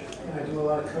development profession, and I do a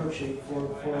lot of coaching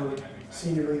for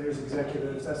senior leaders,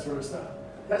 executives, that sort of stuff.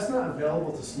 That's not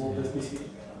available to small business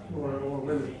or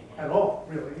women at all,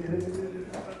 really,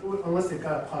 unless they've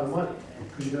got a pot of money,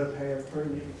 because you've got to pay a per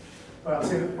meeting. But I'll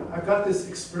say, I've got this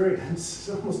experience,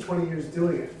 almost 20 years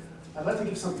doing it. I'd like to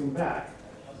give something back,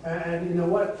 and you know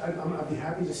what? I'd be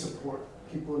happy to support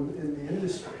people in the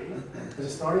industry as a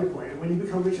starting point. And when you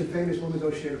become rich and famous, we'll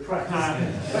negotiate a price.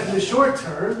 But in the short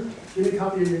term, give me a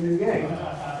copy of your new game,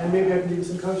 and maybe I can give you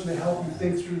some coaching to help you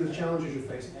think through the challenges you're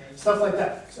facing. Stuff like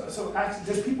that. So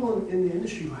there's people in the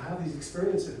industry who have these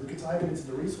experiences. We could tie them into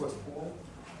the resource pool.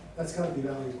 That's got to be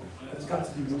valuable. That's got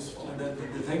to be useful. And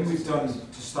the thing we've done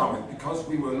to start with, because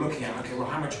we were looking at, okay, well,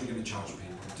 how much are we going to charge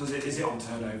people? Is it on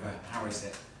turnover? How is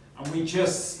it? And we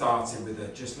just started with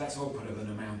let's all put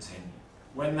an amount in.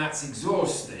 When that's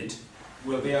exhausted,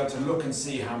 we'll be able to look and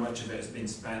see how much of it has been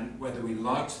spent, whether we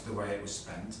liked the way it was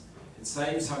spent. It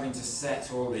saves having to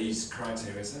set all these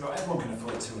criteria. So look, everyone can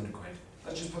afford 200 quid.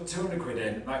 Let's just put 200 quid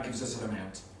in, that gives us an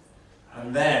amount.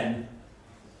 And then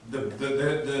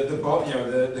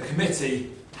the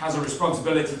committee has a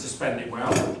responsibility to spend it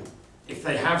well. If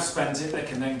they have spent it, they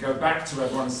can then go back to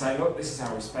everyone and say, look, this is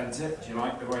how we spent it. Do you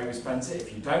like the way we spent it?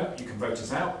 If you don't, you can vote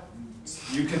us out.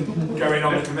 You can go in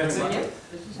on the committee.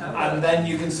 And then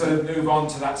you can sort of move on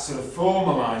to that sort of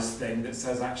formalised thing that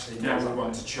says, actually, now we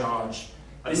want to charge.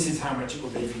 This is how much it will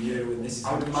be for you, and this is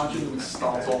how I would imagine that we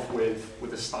start off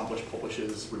with established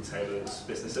publishers, retailers,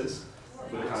 businesses,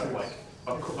 with kind of like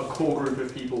a core group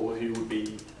of people who would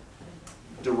be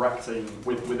directing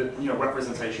with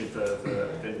representation for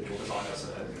individual designers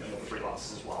and other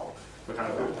freelancers as well. We're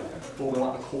kind of forming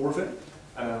like the core of it,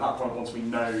 and at that point, once we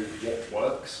know what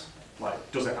works,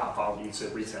 like does it add value to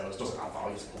retailers, does it add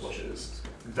value to publishers,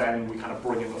 then we kind of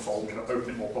bring in the fold and kind of open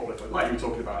it more publicly. Like you were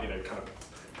talking about, kind of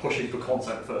pushing for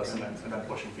content first and then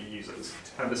pushing for users.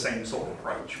 Kind of the same sort of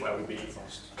approach where we'd be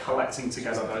collecting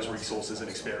together those resources and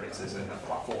experiences and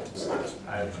platforms,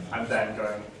 and then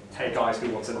going, hey guys, who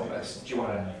wants in on this? Do you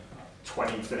want a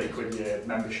 20, 30 quid a year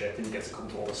membership and you get to come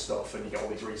to all this stuff and you get all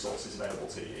these resources available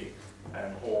to you?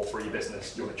 Or for your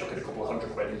business, you want to chuck in a couple of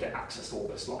 $100 quid and get access to all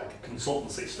this like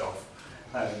consultancy stuff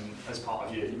as part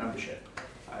of your membership.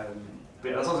 But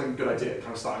yeah, that sounds like a good idea,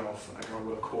 kind of starting off kind of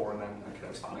with a core and then kind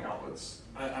of expanding outwards.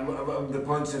 The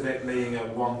point of it being a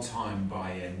one-time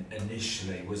buy-in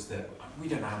initially was that we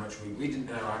didn't know how much we didn't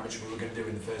know how much we were going to do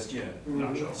in the first year.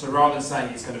 No, sure. So rather than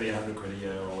saying it's going to be 100 quid a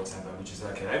year or whatever, which is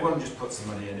okay, everyone just puts some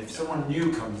money in. If someone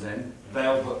new comes in,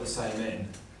 they'll put the same in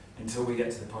until we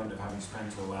get to the point of having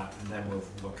spent all that, and then we'll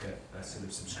look at a sort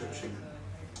of subscription.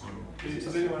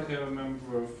 Does anyone here a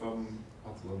member of other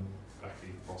than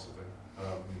Becky, possibly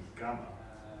Gamma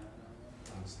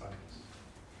and Stacks?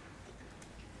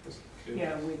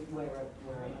 Yeah, we're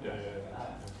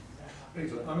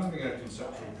I'm having a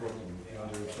conceptual problem with the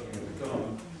idea of setting up a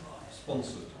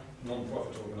government-sponsored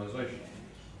non-profit organisation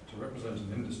to represent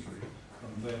an industry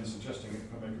and then suggesting it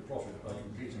can make a profit by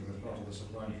competing with part of the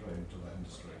supply chain to that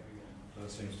industry.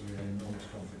 That seems to be an enormous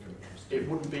conflict of interest. It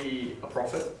wouldn't be a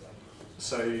profit.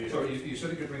 So sorry, you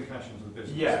said it could bring cash into the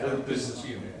business. Yeah, the business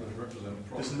unit would represent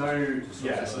profit.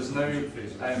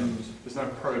 There's no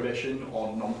prohibition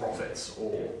on non-profits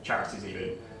or charities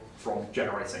even from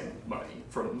generating money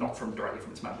not directly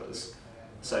from its members.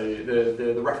 So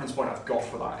the reference point I've got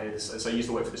for that is, so I used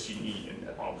to work for the student union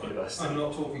at our university. I'm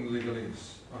not talking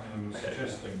legalese. I am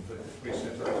suggesting that if we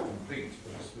set out to compete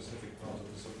for a specific part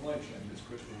of the supply chain that's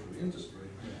critical for the industry,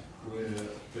 we're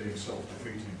being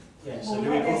self-defeating. Yeah, so well,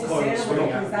 not necessarily,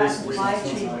 because that supply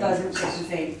chain doesn't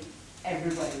represent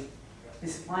everybody. The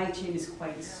supply chain is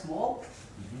quite small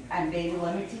and very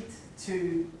limited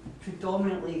to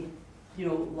predominantly,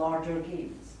 larger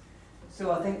games.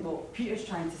 So I think what Peter's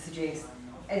trying to suggest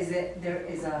is that there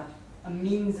is a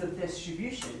means of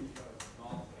distribution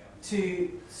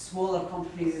to smaller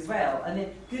companies as well. And then,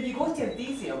 if you go to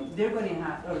Adesium, they're going to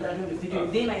have, or I don't know if they do,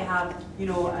 they might have, a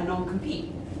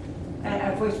non-compete. And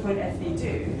at which point, if they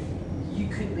do, you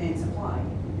couldn't then supply.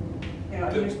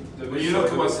 Well, you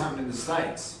look at what's happened in the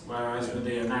States, whereas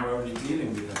they are now only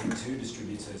dealing with, I think, 2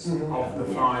 distributors of the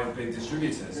 5 big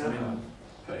distributors. I mean,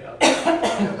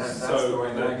 so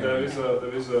there is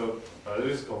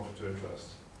a conflict of interest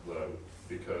though,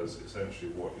 because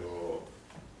essentially what you're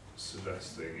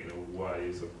suggesting in a way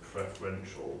is a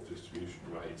preferential distribution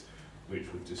rate,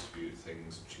 which would distribute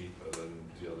things cheaper than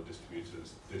the other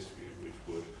distributors distribute, which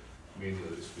would mean that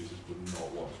the distributors would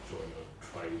not want to join a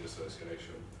trade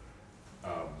association.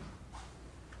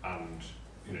 And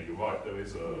you're right. There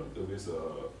is a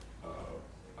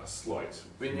slight.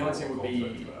 I mean, the idea would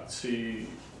be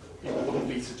it wouldn't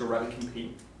be to directly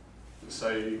compete. So,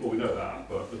 well, we know that,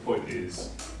 but the point is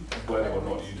whether or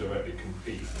not you directly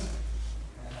compete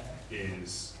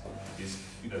is if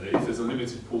there's a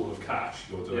limited pool of cash,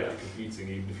 you're directly competing,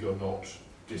 even if you're not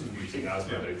distributing as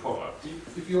a product.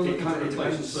 If you're looking to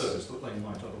replace a service that they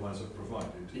might otherwise have provided,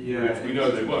 which we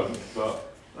know they won't,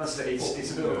 but it's a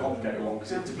bit of a complicated one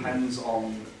because it depends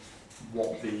on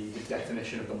what the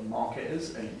definition of the market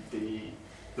is and the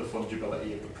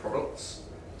fungibility of the products.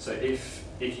 So if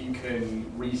you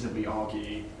can reasonably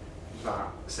argue that,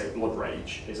 say, Blood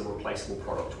Rage is a replaceable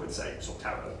product with, say,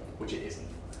 Subterra, which it isn't.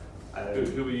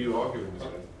 Who are you arguing this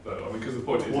with? Because the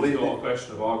point is, it's not a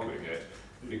question of arguing it,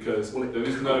 because there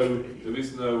is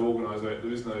no organisation,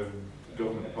 there is no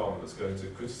government department that's going to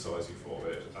criticise you for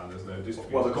it, and there's no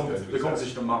distributor. Well, the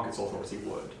Competition and Markets Authority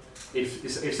would. If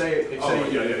say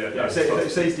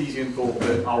Adesium thought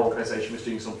that our organisation was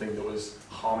doing something that was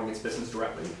harming its business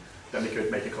directly, then they could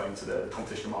make a claim to the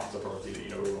Competition and Markets Authority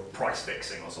that we were price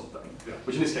fixing or something.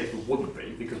 Which in this case we wouldn't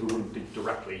be, because we wouldn't be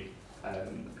directly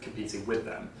competing with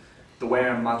them. The way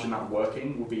I imagine that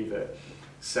working would be that,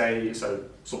 so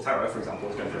Subterra, for example,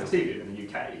 is going for Adesium in the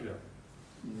UK.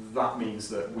 That means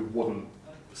that we wouldn't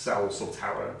sell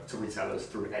Subterra to retailers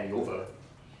through any other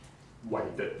way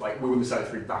that, we wouldn't sell it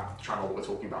through that channel that we're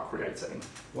talking about creating.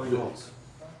 Why not?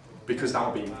 Because that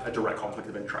would be a direct conflict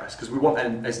of interest, because we want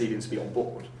Esdevian to be on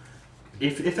board.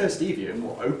 If Esdevian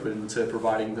were open to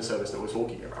providing the service that we're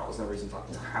talking about, there's no reason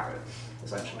to have it,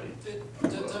 essentially.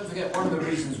 Don't forget, one of the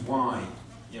reasons why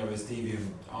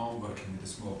Esdevian are working with the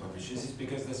small publishers is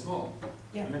because they're small.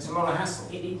 Yeah. And it's a lot of hassle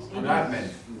and admin.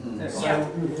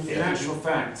 So, in actual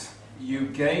fact, you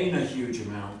gain a huge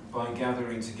amount by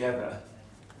gathering together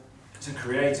to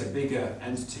create a bigger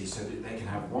entity so that they can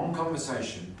have one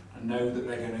conversation and know that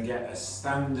they're going to get a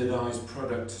standardised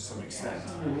product to some extent.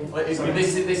 So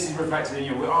this is reflected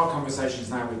in our conversations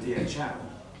now with DHL,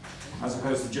 as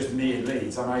opposed to just me in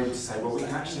Leeds. I'm able to say, well, we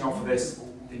can actually offer this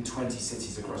in 20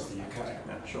 cities across the UK.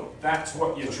 Yeah, sure. That's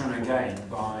what you're trying to gain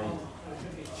by...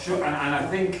 Sure, and I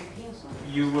think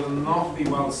you will not be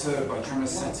well served by trying to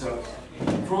set up...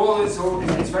 For all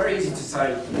it's very easy to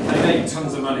say they make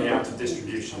tons of money out of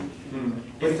distribution.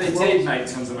 If they did make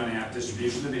tons of money out of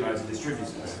distribution, there'd be loads of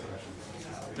distributors.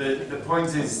 The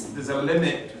point is, there's a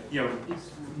limit.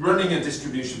 Running a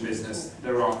distribution business,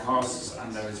 there are costs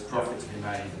and there is profit to be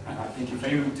made. And I think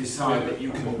if you decide that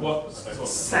you can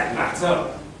set that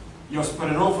up, you'll put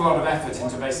an awful lot of effort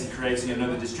into basically creating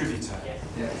another distributor,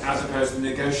 as opposed to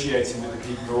negotiating with the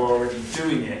people who are already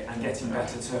doing it and getting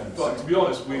better terms. But to be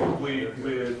honest,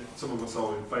 we're some of us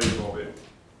are in favour of it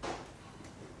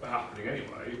happening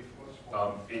anyway.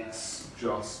 It's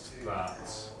just that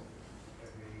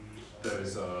there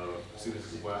is a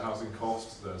significant warehousing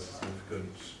cost, there's a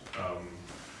significant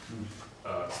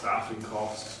staffing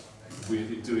cost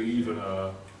with doing even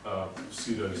a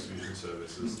pseudo-distribution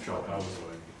service as Charles Powell was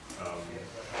doing.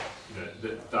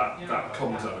 That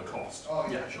comes at a cost.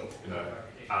 Yeah, sure.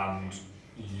 And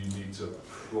you need to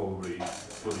probably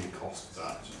fully cost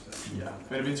that. Yeah,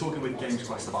 I mean, I've been talking with Games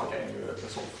Quest about getting a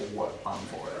sort of full work plan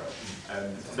for it,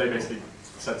 and they basically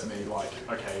said to me, like,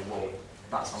 okay, well,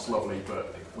 that sounds lovely,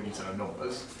 but we need to know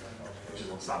numbers, which is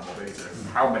understandable. We need to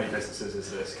know how many businesses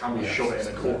is this, can we shove it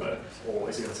in a corner, or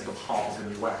is it going to take up half of the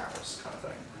new warehouse, kind of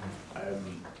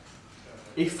thing.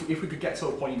 If we could get to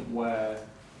a point where,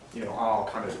 you know, our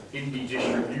kind of indie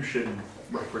distribution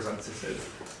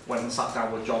representative went and sat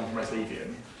down with John from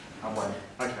Reslevian and went,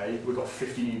 okay, we've got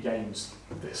 50 new games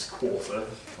this quarter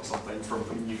or something from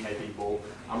UK people.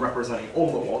 I'm representing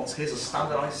all at once. Here's a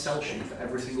standardised sell sheet for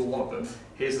every single one of them.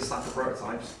 Here's the stack of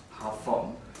prototypes. Have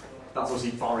fun. That's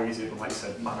obviously far easier than, like you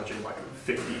said, managing like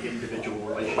 50 individual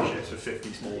relationships with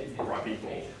 50 small right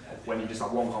people. When you just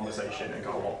have one conversation and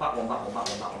go, well, that one, that one, that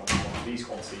one, that one, that one, these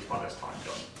quantities by this time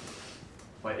done.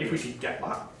 Like, if we could get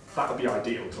that, that would be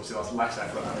ideal, because obviously that's less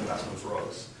effort and investment for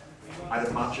us. I'd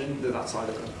imagine that that's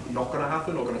either not going to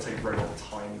happen or going to take a very long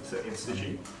time to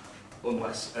institute,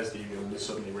 unless SDV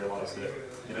suddenly realise that,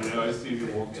 you know,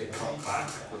 SDV want to cut back.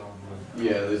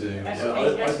 Yeah, they do.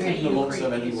 I think in the long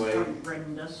term anyway.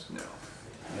 No.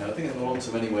 Yeah, I think in the long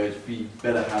term anyway, it'd be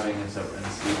better having a separate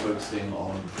entity focusing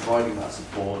on providing that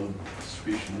support and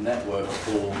distribution network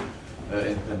for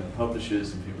independent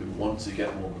publishers and people who want to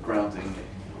get more grounding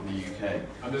in the UK.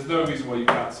 And there's no reason why you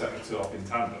can't set it up in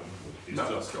tandem. It's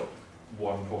just got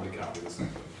one probably can't be the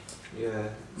second. Yeah,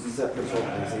 separate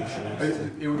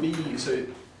organisation. It would be, so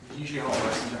usually how it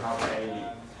works is you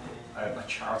have a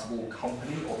charitable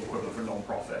company or the equivalent for a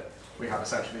non-profit. We have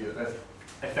essentially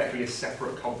effectively a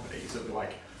separate company, so it'd be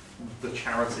like the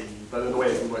charity, but the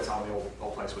way we worked out in the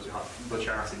old place was we had the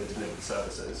charity that delivered the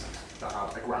services that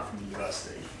had a grant from the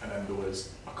university, and then there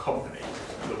was a company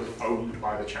that was owned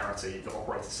by the charity that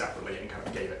operated separately and kind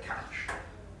of gave it cash.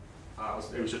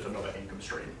 It was just another income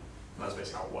stream. And that's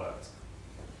basically how it worked.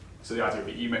 So the idea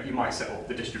would be you might set up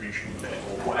the distribution bit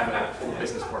or whatever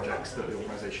business projects that the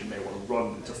organisation may want to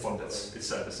run to fund its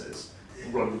services,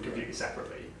 run completely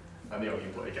separately, and the only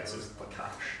input it gets is the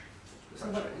cash. So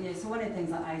one of the things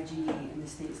that IGE in the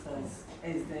States does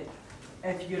is that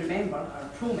if you're a member or a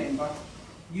pro member,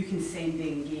 you can send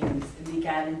in games and they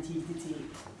guarantee to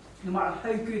take, no matter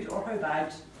how good or how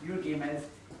bad your game is,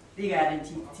 they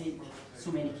guarantee to take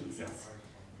so many cases.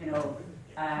 You know,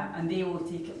 and they will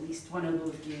take at least one of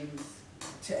those games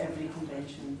to every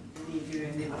convention they do,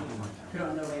 and they will put it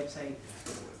on their website.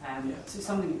 So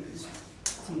something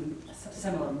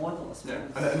similar model, I suppose.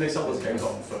 Yeah, and they sell those games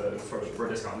on for a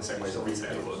discount in the same way as a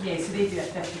retailer would. Yeah, so they do a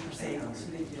 50%, so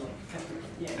they do like 50,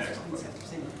 yeah, 50% of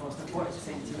the cost, or 40%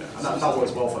 to and that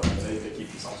works well for them. They keep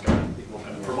themselves going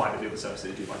and provide the service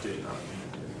they do by doing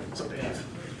that. So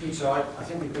Peter, I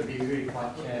think we've got to be really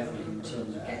quite careful in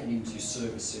terms of getting into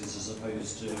services as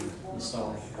opposed to the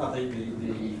staff,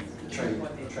 the trade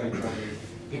body,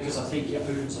 because I think it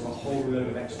opens up a whole load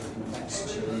of extra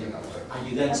complexity, and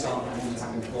you then start having to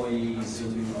have employees,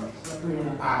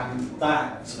 and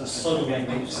that suddenly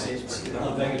makes it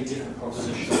a very different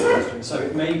proposition. So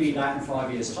it may be that in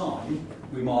 5 years' time,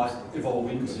 we might evolve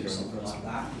into something like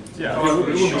that. Yeah,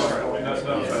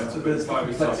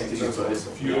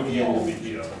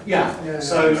 yeah.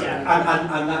 So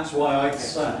and that's why I'd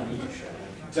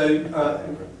say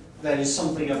there is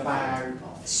something about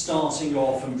starting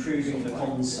off and proving the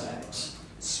concept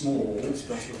small,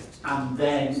 and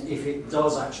then if it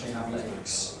does actually have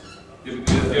legs.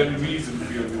 The only reason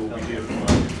you'll be here for a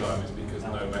long time is because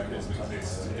no mechanism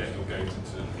exists to get your games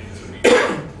into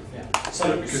retail.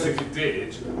 Because if it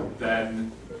did,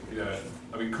 then, you know,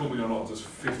 I mean, Call Me or Not does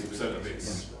 50% of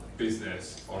its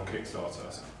business on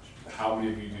Kickstarter. How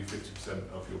many of you do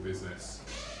 50% of your business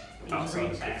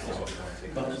outside of Kickstarter?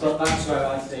 But that's where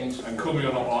I think... And Call Me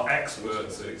or Not are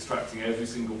experts at extracting every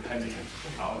single penny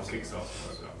out of a Kickstarter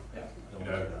program. You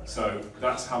know, so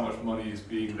that's how much money is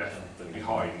being left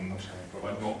behind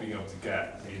by not being able to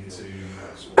get into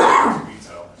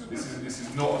retail. This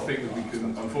is not a thing that we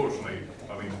can, unfortunately,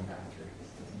 I mean,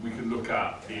 we can look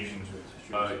at in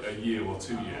a year or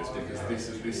 2 years, because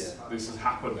this has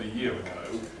happened a year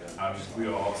ago, and we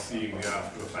are seeing the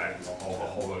after effect of a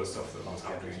whole lot of stuff that was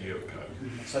happening a year ago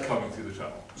coming through the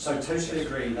channel. So totally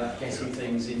agree that getting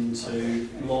things into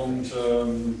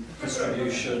long-term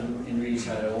distribution in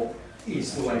retail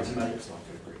is the way to make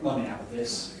money out of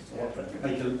this, or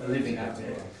make a living out of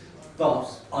it. But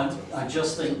I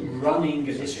just think running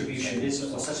a distribution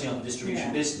business, or setting up a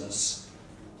distribution business,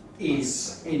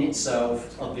 is in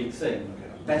itself a big thing.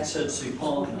 better to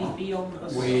partner Be on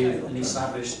the with an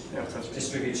established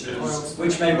distributors,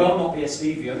 which may well not be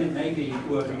Stevie. I mean, maybe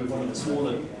working with one of the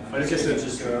smaller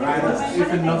distributors who are around.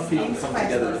 If enough people come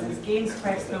together, Games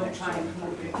Quest don't try and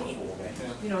promote your game.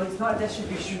 You know, it's not a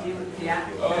distribution deal with the app.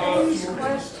 Games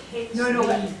Quest hits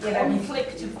the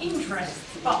conflict of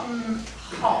interest button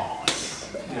hard.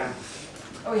 Yeah.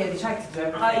 Oh yeah, they tried to do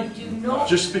it. I do not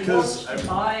Just because want to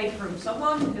buy from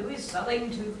someone who is selling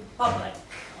to the public.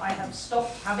 I have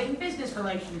stopped having business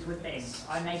relations with this.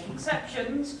 I make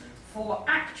exceptions for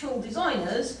actual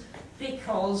designers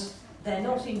because they're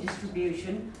not in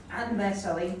distribution and they're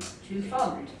selling to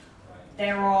fund.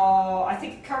 There are, I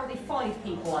think, currently 5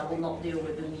 people I will not deal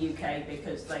with in the UK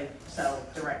because they sell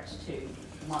direct to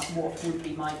what would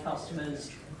be my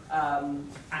customers. And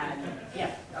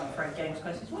yeah, I'm afraid Games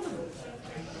Quest is one of them.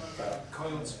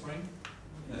 Coiled Spring,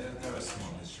 they're a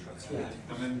small distributor.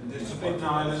 I mean, there's a big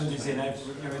island is in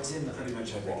every, you know, it's in pretty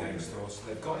much every game store, so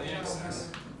they've got the access.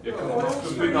 Yeah, Coiled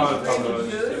Spring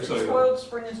is good. Coiled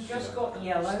Spring has just got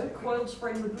yellow. Coiled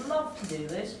Spring would love to do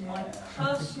this. My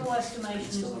personal estimation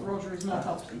is that Roger is not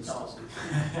up to the task.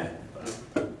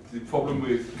 The problem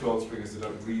with Coiled Spring is they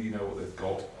don't really know what they've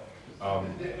got. I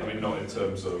mean, not in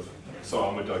terms of, so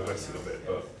I'm digressing a bit,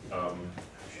 but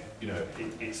you know,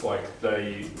 it's like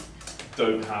they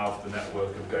don't have the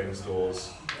network of game stores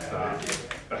that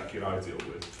Becky and I deal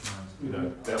with. You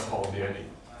know, they have hardly any.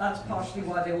 That's partially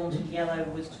why they wanted yellow,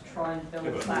 was to try and build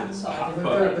that side.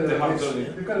 But they haven't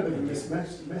done They've got a bit of a message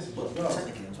as well.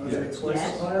 Are they a toy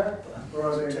Yes. supplier, or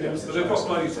are they? But they've got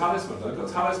bloody Talisman. They've got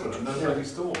Talisman and no bloody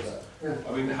stores. I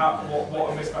mean, what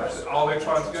a mismatch. Are they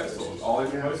trying to get stores? Are they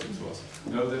promoting to us?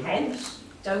 No, they're not. Hence,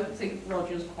 don't think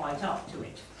Roger's quite up to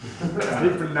it.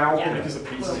 Even now, because the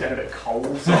pizza's getting a bit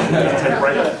cold, so I'm going to take a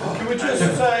break. Can we just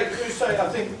say, I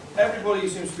think everybody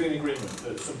seems to be in agreement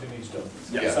that something needs done.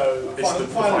 Yeah. So,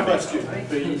 final question would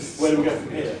be, where do we go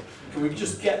from here? Can we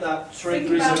just get that trade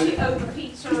agreement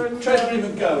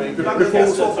going? Before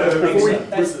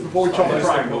we chop the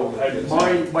triangle,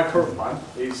 my current plan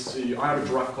is to, I have a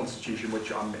draft constitution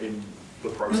which I'm in the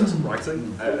process of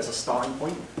writing as a starting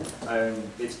point.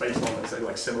 It's based on, let's say,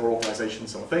 like similar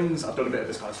organisations, similar things. I've done a bit of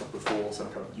this kind of stuff before, so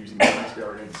I'm kind of using my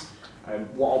experience.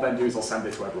 What I'll then do is I'll send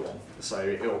it to everyone. So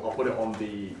I'll put it on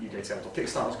the UK Tabletop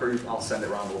Kickstarters group, I'll send it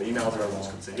around all the emails of everyone's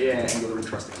come to here, any other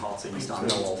interested parties that I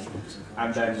know of.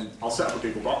 And then I'll set up a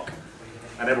Google Doc,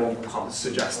 and everyone can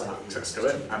suggest access to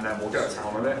it, and then we'll go to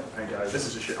town on it and go, this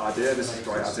is a shit idea, this is a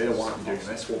great idea, why aren't we doing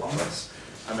this, what about this?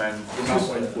 And then from that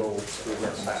point we'll go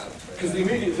from there. Because the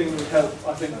immediate thing that would help,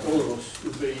 I think, all of us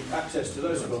would be access to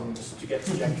those funds to get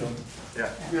to Gen Con.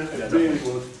 Yeah. It really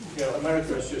would. You know,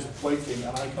 America is just waiting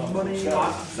and I can't go.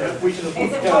 So if we can afford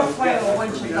Is to it go, worthwhile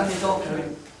once you've done the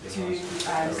document to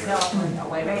set up a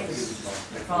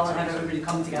WebEx rather than everybody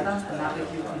come together and that way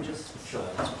you can just...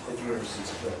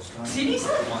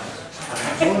 Seriously?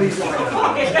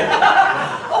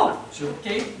 Oh,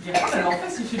 okay, you have an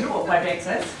office, you should know what WebEx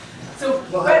is. So,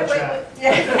 we'll have a chat.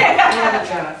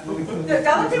 Yeah. The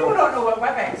other people don't know what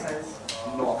WebEx is.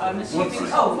 I'm assuming it's a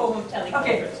form of teleconferencing.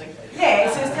 Okay.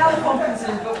 Yeah, so it's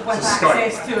teleconferencing but with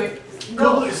access to it.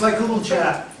 No, it's like Google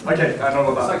Chat. Okay, I know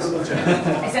what that is.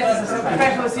 Except it's a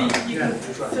professional, so you can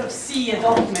sort of see a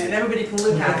document and everybody can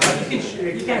look at it.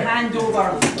 You can hand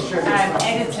over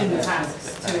editing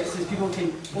tasks to it, so people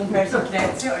can, one person can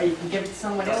edit it or you can give it to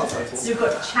someone else. So you've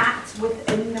got chat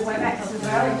within the WebEx as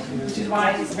well, which is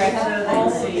why it's better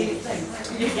than say...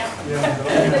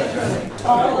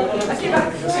 All of them.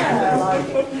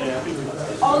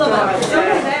 All of them.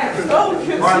 Oh,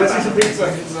 Alright, let's eat some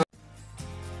pizza.